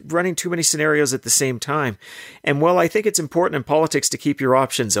he's just running too many scenarios at the same time. And while I think it's important in politics to keep your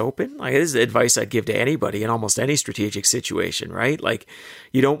options open, like this is advice I'd give to anybody in almost any strategic situation, right? Like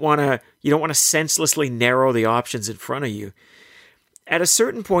you don't want to senselessly narrow the options in front of you. At a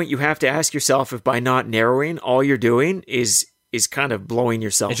certain point, you have to ask yourself if by not narrowing, all you're doing is kind of blowing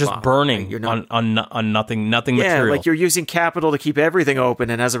yourself. It's just up. burning. You're not, on nothing yeah, material. like you're using capital to keep everything open,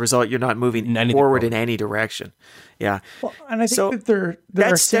 and as a result, you're not moving forward in any direction. Yeah, well, and I think that there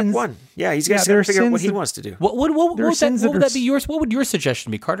that's are step sins, one. Yeah, he's got to figure out what he wants to do. What would that be yours? What would your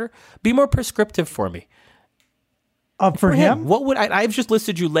suggestion be, Carter? Be more prescriptive for me. For him? What would I've just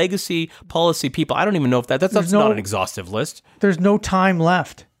listed you legacy policy people. I don't even know if that's not an exhaustive list. There's no time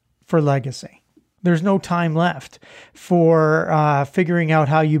left for legacy. There's no time left for figuring out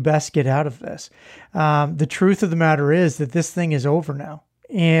how you best get out of this. The truth of the matter is that this thing is over now.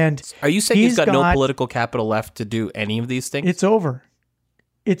 And are you saying he's got no political capital left to do any of these things? It's over.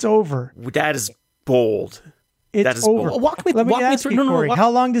 It's over. That is bold. That is over. Walk me through. Corey,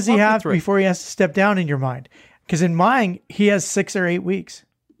 how long does he have before he has to step down in your mind? Because in mine, he has 6 or 8 weeks.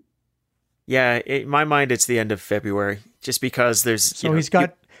 Yeah, in my mind, it's the end of February. Just because there's he's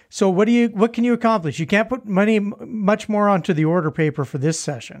got. So what can you accomplish? You can't put much more onto the order paper for this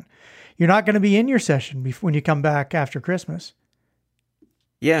session. You're not going to be in your session when you come back after Christmas.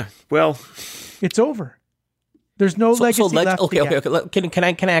 Yeah, well, it's over. There's no legacy left. Okay. Can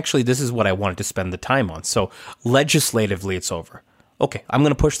I actually? This is what I wanted to spend the time on. So legislatively, it's over. Okay, I'm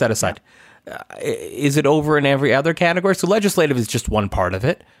going to push that aside. Is it over in every other category? So legislative is just one part of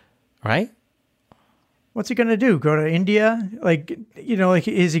it, right? What's he going to do? Go to India?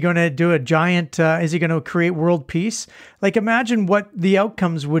 Is he going to do a giant, is he going to create world peace? Like, imagine what the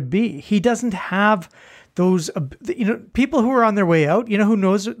outcomes would be. He doesn't have those, people who are on their way out. You know who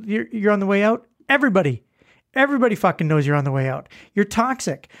knows you're on the way out? Everybody fucking knows you're on the way out. You're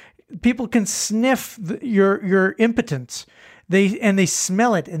toxic. People can sniff your impotence. They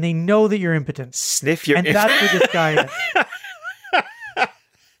smell it and they know that you're impotent. Sniff your impotence. And that's what this guy is.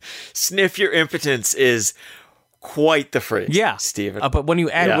 Sniff your impotence is quite the phrase. Yeah, Stephen. But when you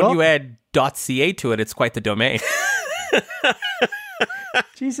add .ca to it, it's quite the domain.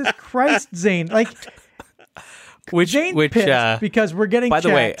 Jesus Christ, Zane! Because we're getting. By the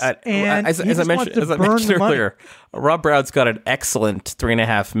way, and as I mentioned earlier, Rob Brown's got an excellent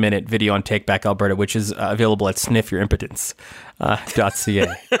 3.5-minute video on Take Back Alberta, which is available at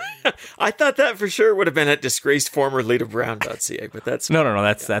sniffyourimpotence.ca. I thought that for sure would have been at disgracedformerleaderbrown.ca, but that's no.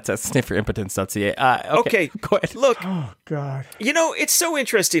 That's at sniffyourimpotence.ca. Okay, go ahead. Look, oh God, it's so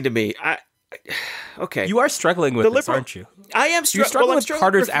interesting to me. Okay, you are struggling with this, aren't you? I am struggling with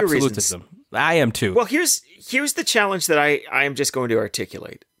Carter's absolutism. I am too. Well, here's the challenge that I am just going to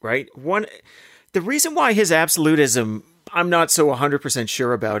articulate, right? The reason why his absolutism I'm not so 100%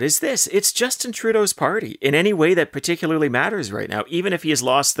 sure about is this. It's Justin Trudeau's party in any way that particularly matters right now, even if he has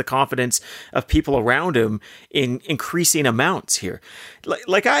lost the confidence of people around him in increasing amounts here.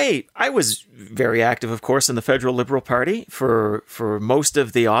 Like I was very active, of course, in the Federal Liberal Party for most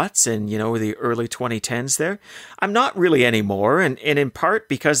of the aughts and, the early 2010s there. I'm not really anymore, and in part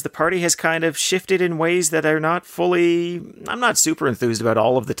because the party has kind of shifted in ways that are not fully... I'm not super enthused about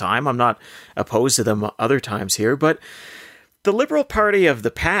all of the time. I'm not opposed to them other times here, but... the Liberal Party of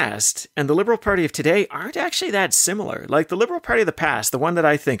the past and the Liberal Party of today aren't actually that similar. Like the Liberal Party of the past, the one that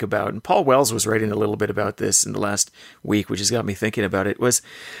I think about, and Paul Wells was writing a little bit about this in the last week, which has got me thinking about it, was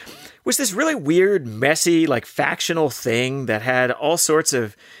this really weird, messy, like factional thing that had all sorts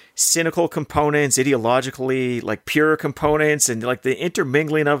of cynical components, ideologically like pure components, and like the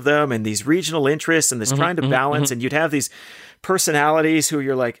intermingling of them and these regional interests and this trying to balance, and you'd have these personalities who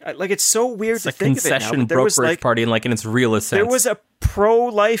you're like it's so weird to think of it now. Concession brokerage party in its realest sense. There was a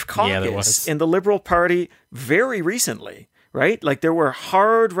pro-life caucus in the Liberal Party very recently, right? Like there were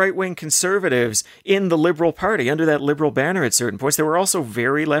hard right-wing conservatives in the Liberal Party under that Liberal banner at certain points. There were also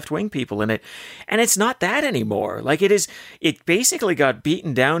very left-wing people in it. And it's not that anymore. Like it basically got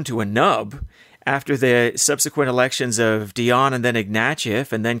beaten down to a nub. after the subsequent elections of Dion and then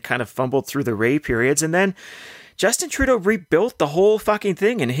Ignatieff, and then kind of fumbled through the Ray periods. And then Justin Trudeau rebuilt the whole fucking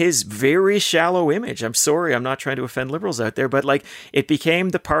thing in his very shallow image. I'm sorry, I'm not trying to offend liberals out there, but like it became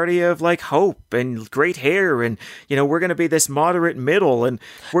the party of like hope and great hair, and we're going to be this moderate middle, and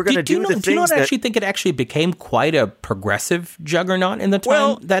we're going to do the things. Do you not actually think it actually became quite a progressive juggernaut in the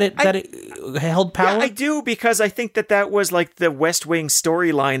time that it held power? Yeah, I do, because I think that was like the West Wing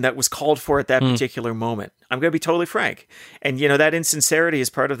storyline that was called for at that particular moment. I'm going to be totally frank, and that insincerity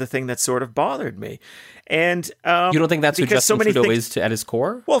is part of the thing that sort of bothered me. And you don't think that's who Justin Trudeau is at his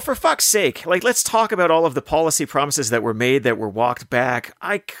core? Well, for fuck's sake, like, let's talk about all of the policy promises that were made that were walked back.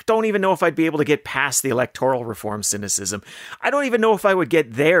 I don't even know if I'd be able to get past the electoral reform cynicism. I don't even know if I would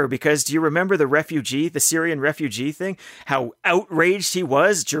get there, because do you remember the Syrian refugee thing? How outraged he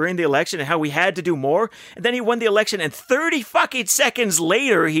was during the election and how we had to do more. And then he won the election, and 30 fucking seconds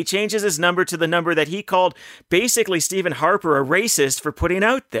later, he changes his number to the number that he called basically Stephen Harper a racist for putting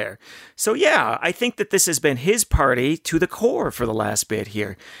out there. So yeah, I think that this has been his party to the core for the last bit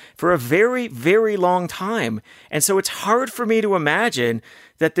here for a very, very long time. And so it's hard for me to imagine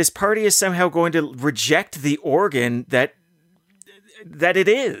that this party is somehow going to reject the organ that it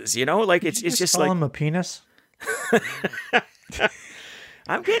is, like it's just call like him a penis.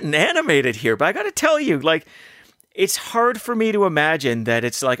 I'm getting animated here, but I got to tell you, like, it's hard for me to imagine that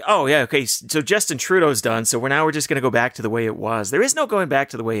it's like, oh yeah, okay, so Justin Trudeau's done, so we're just going to go back to the way it was. There is no going back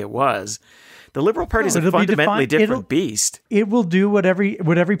to the way it was. The Liberal Party is a fundamentally different beast. It will do what every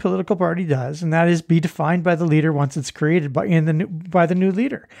political party does, and that is be defined by the leader once it's created by the new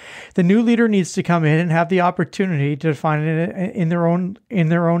leader. The new leader needs to come in and have the opportunity to define it in their own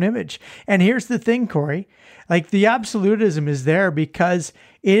image. And here's the thing, Corey, like the absolutism is there because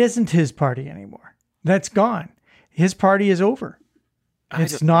it isn't his party anymore. That's gone. His party is over.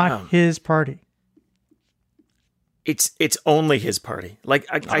 It's not his party. It's only his party. Like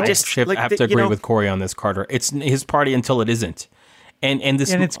I have to agree with Corey on this, Carter. It's his party until it isn't, and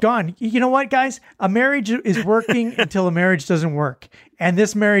it's gone. You know what, guys? A marriage is working until a marriage doesn't work, and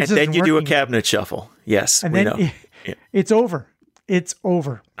this marriage. And then you do a cabinet shuffle. Yes, and then it's over. It's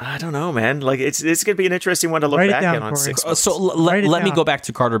over. I don't know, man. Like it's going to be an interesting one to look back on 6 months. So let me go back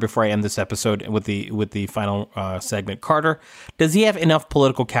to Carter before I end this episode with the final segment. Carter, does he have enough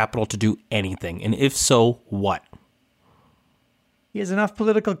political capital to do anything? And if so, what? He has enough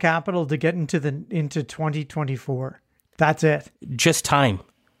political capital to get into 2024. That's it. Just time.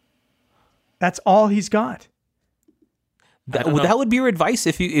 That's all he's got. That would be your advice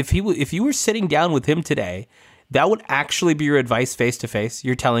if you were sitting down with him today. That would actually be your advice face to face.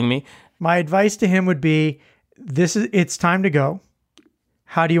 You're telling me. My advice to him would be: it's time to go.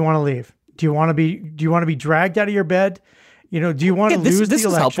 How do you want to leave? Do you want to be dragged out of your bed? Do you want to lose the election? This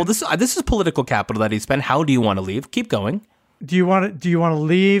is helpful. This is political capital that he spent. How do you want to leave? Keep going. Do you want to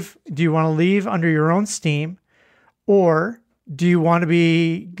leave? Do you want to leave under your own steam, or do you want to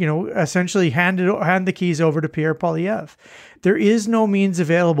be, essentially hand the keys over to Pierre Poilievre? There is no means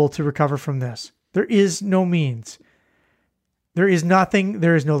available to recover from this. There is no means. There is nothing.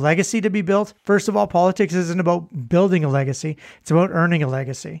 There is no legacy to be built. First of all, politics isn't about building a legacy. It's about earning a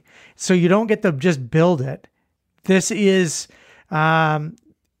legacy. So you don't get to just build it. This is, they're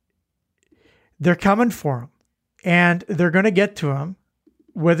coming for him. And they're going to get to him,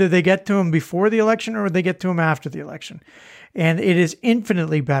 whether they get to him before the election or they get to him after the election. And it is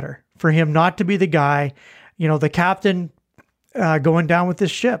infinitely better for him not to be the guy, the captain going down with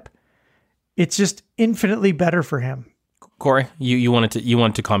this ship. It's just infinitely better for him. Corey, you wanted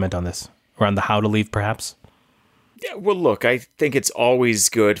to comment on this around the how to leave, perhaps? Yeah, well, look, I think it's always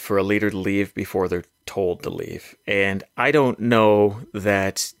good for a leader to leave before they're told to leave. And I don't know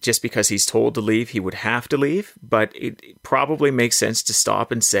that just because he's told to leave, he would have to leave, but it probably makes sense to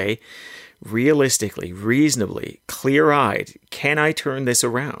stop and say, realistically, reasonably, clear-eyed, can I turn this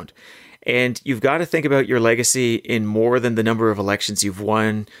around? And you've got to think about your legacy in more than the number of elections you've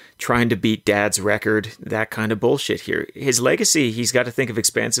won, trying to beat dad's record, that kind of bullshit here. His legacy, he's got to think of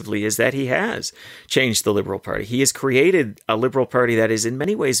expansively, is that he has changed the Liberal Party. He has created a Liberal Party that is in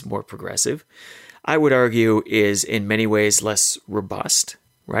many ways more progressive. I would argue is in many ways less robust,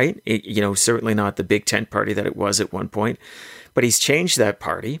 right? Certainly not the big tent party that it was at one point, but he's changed that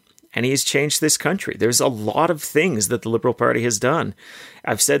party. And he's changed this country. There's a lot of things that the Liberal Party has done.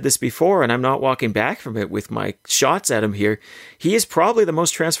 I've said this before, and I'm not walking back from it with my shots at him here. He is probably the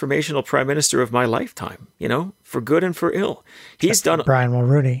most transformational prime minister of my lifetime, for good and for ill. He's done Brian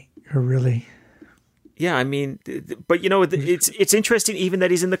Mulroney, who really... Yeah, I mean, but it's interesting even that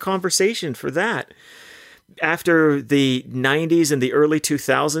he's in the conversation for that. after the 90s and the early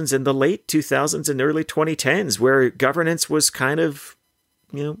 2000s and the late 2000s and early 2010s, where governance was kind of,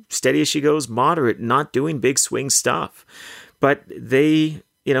 steady as she goes, moderate, not doing big swing stuff. But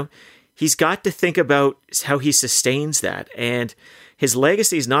he's got to think about how he sustains that. And his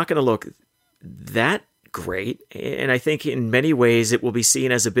legacy is not going to look that great. And I think in many ways it will be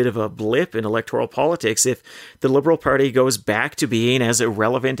seen as a bit of a blip in electoral politics if the Liberal Party goes back to being as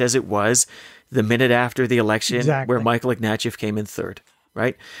irrelevant as it was the minute after the election, where Michael Ignatieff came in third,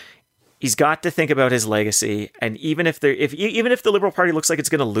 right? He's got to think about his legacy. And even if the Liberal Party looks like it's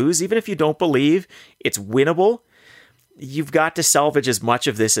going to lose, even if you don't believe it's winnable, you've got to salvage as much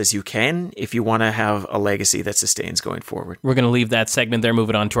of this as you can if you want to have a legacy that sustains going forward. We're going to leave that segment there,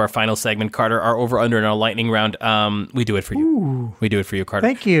 moving on to our final segment. Carter, our over-under in our lightning round. We do it for you. Ooh. We do it for you, Carter.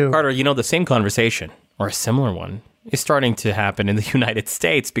 Thank you. Carter, the same conversation, or a similar one, is starting to happen in the United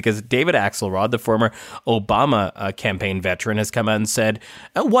States because David Axelrod, the former Obama campaign veteran, has come out and said,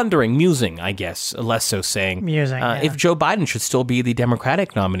 musing, I guess, less so saying, if Joe Biden should still be the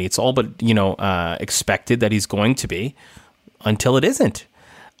Democratic nominee. It's all but, expected that he's going to be until it isn't.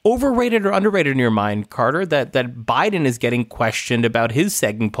 Overrated or underrated in your mind, Carter, that Biden is getting questioned about his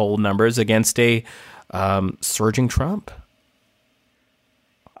second poll numbers against a surging Trump?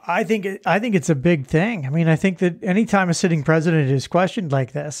 I think it's a big thing. I mean, I think that anytime a sitting president is questioned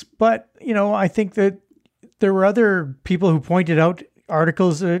like this, but I think that there were other people who pointed out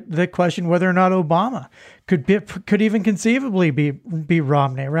articles that questioned whether or not Obama could even conceivably be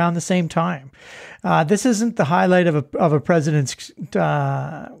Romney around the same time. This isn't the highlight of a president's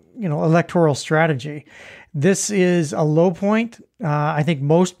electoral strategy. This is a low point. I think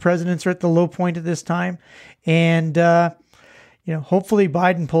most presidents are at the low point at this time, and hopefully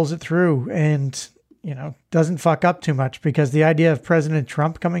Biden pulls it through and, doesn't fuck up too much, because the idea of President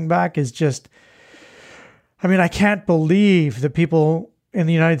Trump coming back is just, I can't believe that people in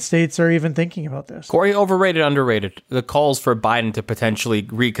the United States are even thinking about this. Corey, overrated, underrated? The calls for Biden to potentially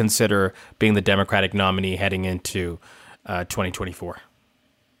reconsider being the Democratic nominee heading into 2024.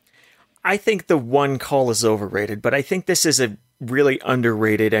 I think the one call is overrated, but I think this is a really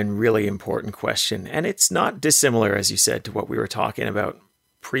underrated and really important question. And it's not dissimilar, as you said, to what we were talking about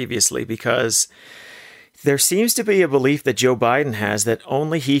previously, because there seems to be a belief that Joe Biden has that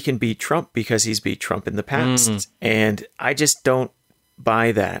only he can beat Trump because he's beat Trump in the past. And I just don't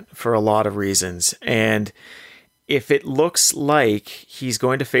buy that for a lot of reasons. And if it looks like he's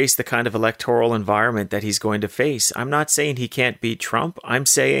going to face the kind of electoral environment that he's going to face, I'm not saying he can't beat Trump. I'm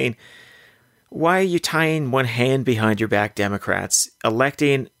saying, why are you tying one hand behind your back, Democrats,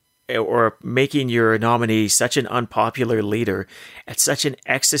 electing or making your nominee such an unpopular leader at such an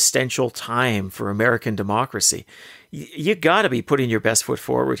existential time for American democracy? You got to be putting your best foot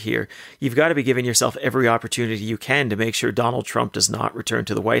forward here. You've got to be giving yourself every opportunity you can to make sure Donald Trump does not return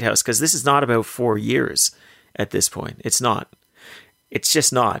to the White House, because this is not about 4 years at this point. It's not. It's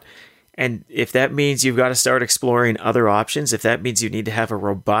just not. And if that means you've got to start exploring other options, if that means you need to have a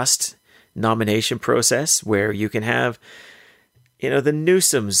robust nomination process where you can have, the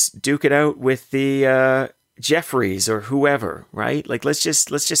Newsoms duke it out with the Jeffries or whoever, right? Like, let's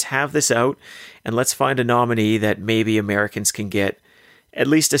just have this out, and let's find a nominee that maybe Americans can get at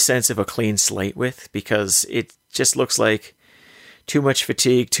least a sense of a clean slate with, because it just looks like too much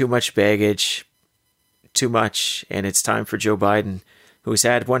fatigue, too much baggage, too much. And it's time for Joe Biden, who's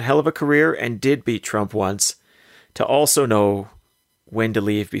had one hell of a career and did beat Trump once, to also know when to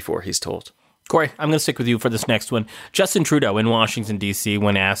leave before he's told. Corey, I'm going to stick with you for this next one. Justin Trudeau in Washington, D.C.,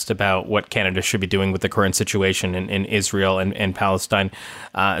 when asked about what Canada should be doing with the current situation in Israel and Palestine,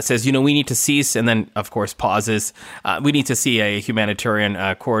 says, we need to cease, and then, of course, pauses. We need to see a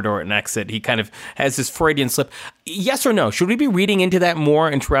humanitarian corridor and exit. He kind of has this Freudian slip. Yes or no? Should we be reading into that more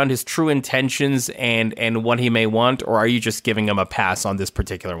and around his true intentions and what he may want, or are you just giving him a pass on this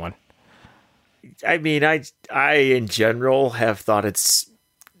particular one? I mean, I in general have thought it's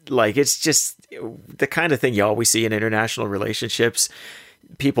just the kind of thing you always see in international relationships.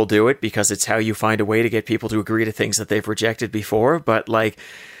 People do it because it's how you find a way to get people to agree to things that they've rejected before. But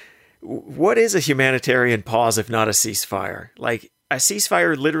what is a humanitarian pause if not a ceasefire? A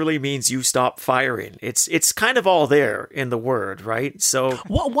ceasefire literally means you stop firing. It's kind of all there in the word, right? So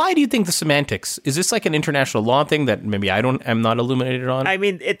why do you think the semantics? Is this like an international law thing that maybe I'm not illuminated on? I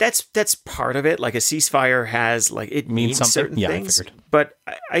mean, that's part of it. Like, a ceasefire has it means certain things. But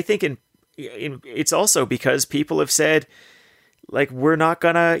I think it's also because people have said, we're not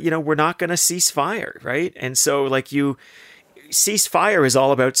gonna cease fire, right? And so ceasefire is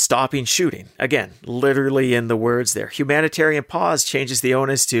all about stopping shooting. Again, literally in the words there. Humanitarian pause changes the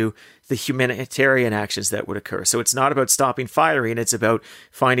onus to the humanitarian actions that would occur. So it's not about stopping firing, it's about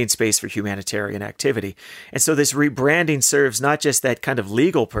finding space for humanitarian activity. And so this rebranding serves not just that kind of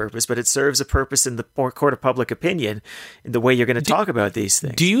legal purpose, but it serves a purpose in the court of public opinion in the way you're going to talk about these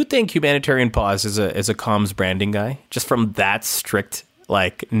things. Do you think humanitarian pause is a comms branding guy? Just from that strict,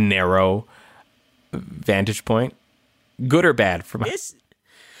 like, narrow vantage point? Good or bad?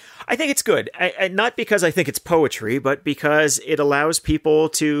 I think it's good. Not because I think it's poetry, but because it allows people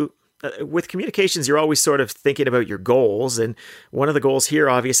to... with communications, you're always sort of thinking about your goals. And one of the goals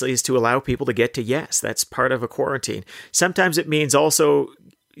here, obviously, is to allow people to get to yes. That's part of a quarantine. Sometimes it means also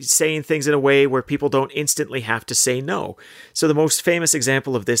saying things in a way where people don't instantly have to say no. So the most famous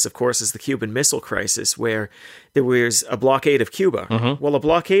example of this, of course, is the Cuban Missile Crisis, where there was a blockade of Cuba. Mm-hmm. Well, a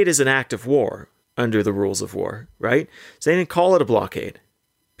blockade is an act of war under the rules of war, right? So they didn't call it a blockade.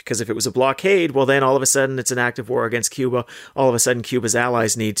 Because if it was a blockade, well, then all of a sudden it's an act of war against Cuba. All of a sudden, Cuba's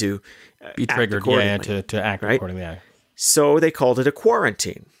allies need to be triggered, to act right? accordingly. Yeah. So they called it a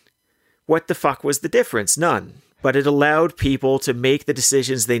quarantine. What the fuck was the difference? None. But it allowed people to make the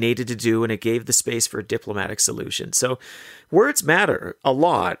decisions they needed to do, and it gave the space for a diplomatic solution. So words matter a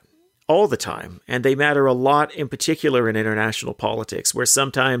lot all the time, and they matter a lot in particular in international politics, where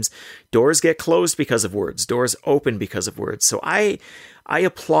sometimes doors get closed because of words, doors open because of words. So I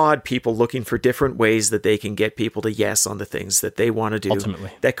applaud people looking for different ways that they can get people to yes on the things that they want to do.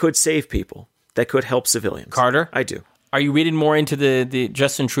 Ultimately, that could save people, that could help civilians. Carter? I do. Are you reading more into the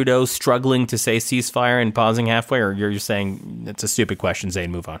Justin Trudeau struggling to say ceasefire and pausing halfway, or you're just saying it's a stupid question, Zane,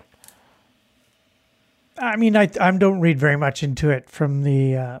 move on? I mean, I don't read very much into it from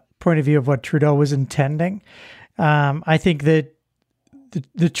the point of view of what Trudeau was intending. I think that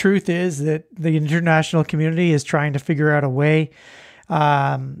the truth is that the international community is trying to figure out a way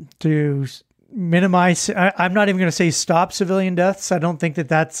to minimize. I'm not even going to say stop civilian deaths. I don't think that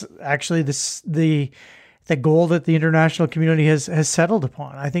that's actually the goal that the international community has settled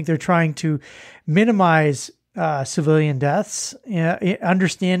upon. I think they're trying to minimize civilian deaths,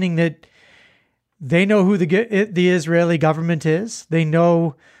 understanding that they know who the Israeli government is. They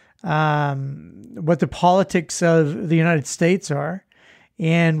know what the politics of the United States are.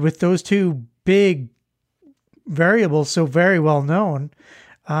 And with those two big variables so very well known,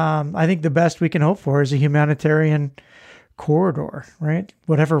 I think the best we can hope for is a humanitarian corridor, right?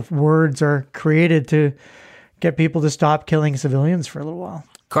 Whatever words are created to get people to stop killing civilians for a little while.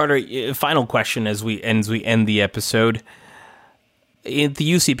 Carter, final question as we end the episode. At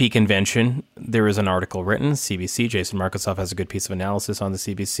the UCP convention, there is an article written, CBC, Jason Markusoff has a good piece of analysis on the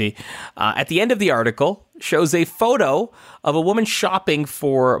CBC. At the end of the article, shows a photo of a woman shopping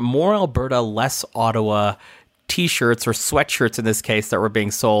for More Alberta, Less Ottawa T-shirts or sweatshirts in this case that were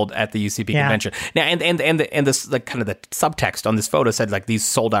being sold at the UCP convention. Now, and this, like, kind of the subtext on this photo said, like, these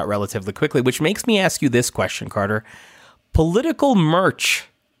sold out relatively quickly, which makes me ask you this question, Carter. Political merch,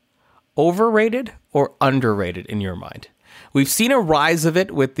 overrated or underrated in your mind? We've seen a rise of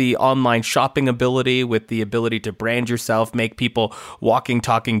it with the online shopping ability, with the ability to brand yourself, make people walking,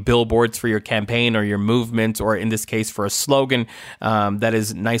 talking billboards for your campaign or your movement, or in this case for a slogan that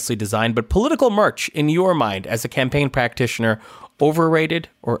is nicely designed. But political merch, in your mind, as a campaign practitioner, overrated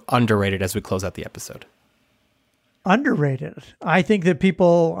or underrated as we close out the episode? Underrated. I think that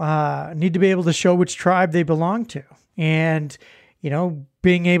people need to be able to show which tribe they belong to. And,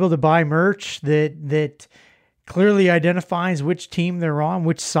 being able to buy merch that clearly identifies which team they're on,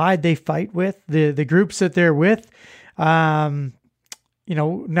 which side they fight with, the groups that they're with. Now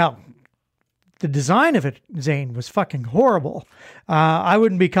the design of it, Zane, was fucking horrible. I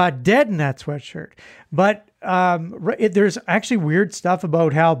wouldn't be caught dead in that sweatshirt. But there's actually weird stuff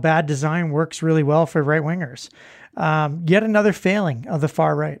about how bad design works really well for right-wingers. Yet another failing of the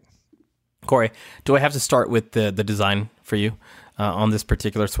far right. Corey, do I have to start with the design for you? On this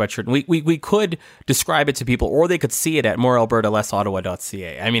particular sweatshirt. We could describe it to people, or they could see it at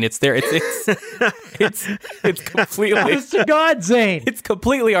morealbertalessottawa.ca. I mean, it's there. It's completely... Honest to God, Zane. It's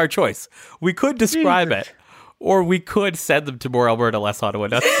completely our choice. We could describe it, or we could send them to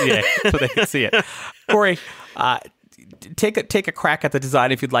morealbertalessottawa.ca so they can see it. Corey, take a crack at the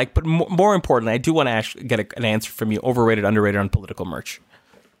design if you'd like, but more importantly, I do want to get an answer from you, overrated, underrated on political merch.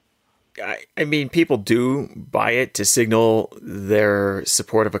 I mean, people do buy it to signal their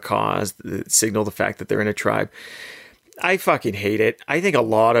support of a cause, signal the fact that they're in a tribe. I fucking hate it. I think a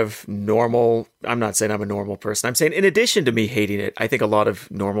lot of normal, I'm not saying I'm a normal person. I'm saying in addition to me hating it, I think a lot of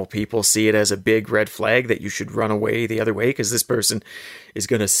normal people see it as a big red flag that you should run away the other way because this person is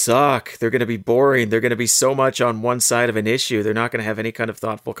going to suck. They're going to be boring. They're going to be so much on one side of an issue. They're not going to have any kind of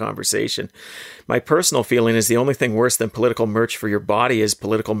thoughtful conversation. My personal feeling is the only thing worse than political merch for your body is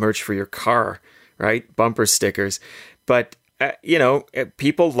political merch for your car, right? Bumper stickers. But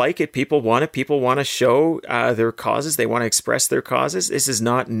people like it. People want it. People want to show their causes. They want to express their causes. This is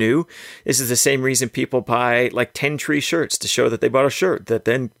not new. This is the same reason people buy like 10 tree shirts to show that they bought a shirt that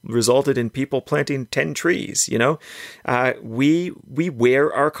then resulted in people planting 10 trees. We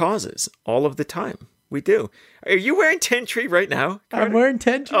wear our causes all of the time. We do. Are you wearing 10 tree right now, Carter? I'm wearing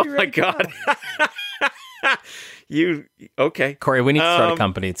 10 tree. Oh my God. Okay. Corey, we need to start a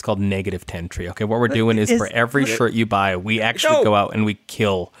company. It's called Negative 10 Tree. Okay, what we're doing is for every shirt you buy, we actually go out and we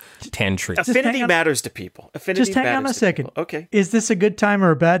kill 10 trees. Affinity matters to people. Just hang on a second. People. Okay. Is this a good time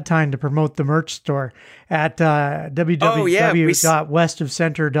or a bad time to promote the merch store at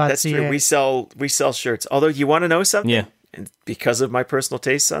www.westofcenter.ca? That's true. We sell shirts. Although you want to know something? Yeah. And because of my personal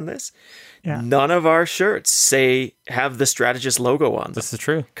tastes on this, none of our shirts have the Strategist logo on them. This is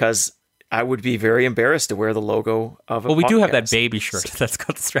true. Because I would be very embarrassed to wear the logo of a Well, we do have podcast. that baby shirt that's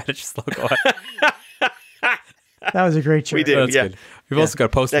got the Strategist logo on it. That was a great shirt. We did, That's good. We've also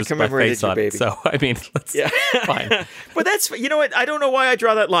got posters with my commemorated face your on baby. it. So, I mean, that's fine. But that's, you know what? I don't know why I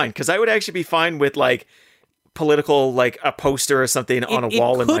draw that line, because I would actually be fine with like political, like a poster or something on a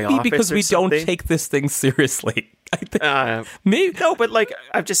wall in my office. It could be because we don't something. take this thing seriously. I think maybe No, but like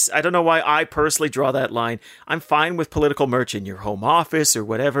I don't know why I personally draw that line. I'm fine with political merch in your home office or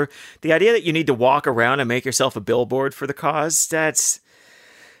whatever. The idea that you need to walk around and make yourself a billboard for the cause, that's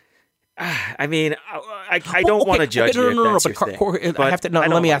I mean, I don't want to judge you. No, if that's but your thing. Corey, But I have to. No, I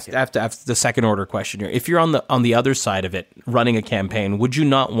don't let me like ask. it. I have to ask the second order question here. If you're on the other side of it, running a campaign, would you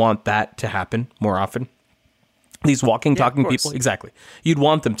not want that to happen more often? These walking, talking course. people, exactly. You'd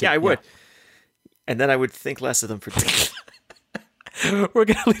want them to. Yeah, I would. And then I would think less of them for doing it. We're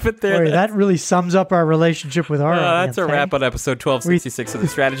gonna leave it there. Boy, that really sums up our relationship with our audience. That's a wrap on episode 1266 of The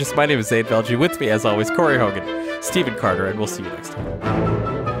Strategist. My name is Zaid Belgi. With me, as always, Corey Hogan, Stephen Carter, and we'll see you next time.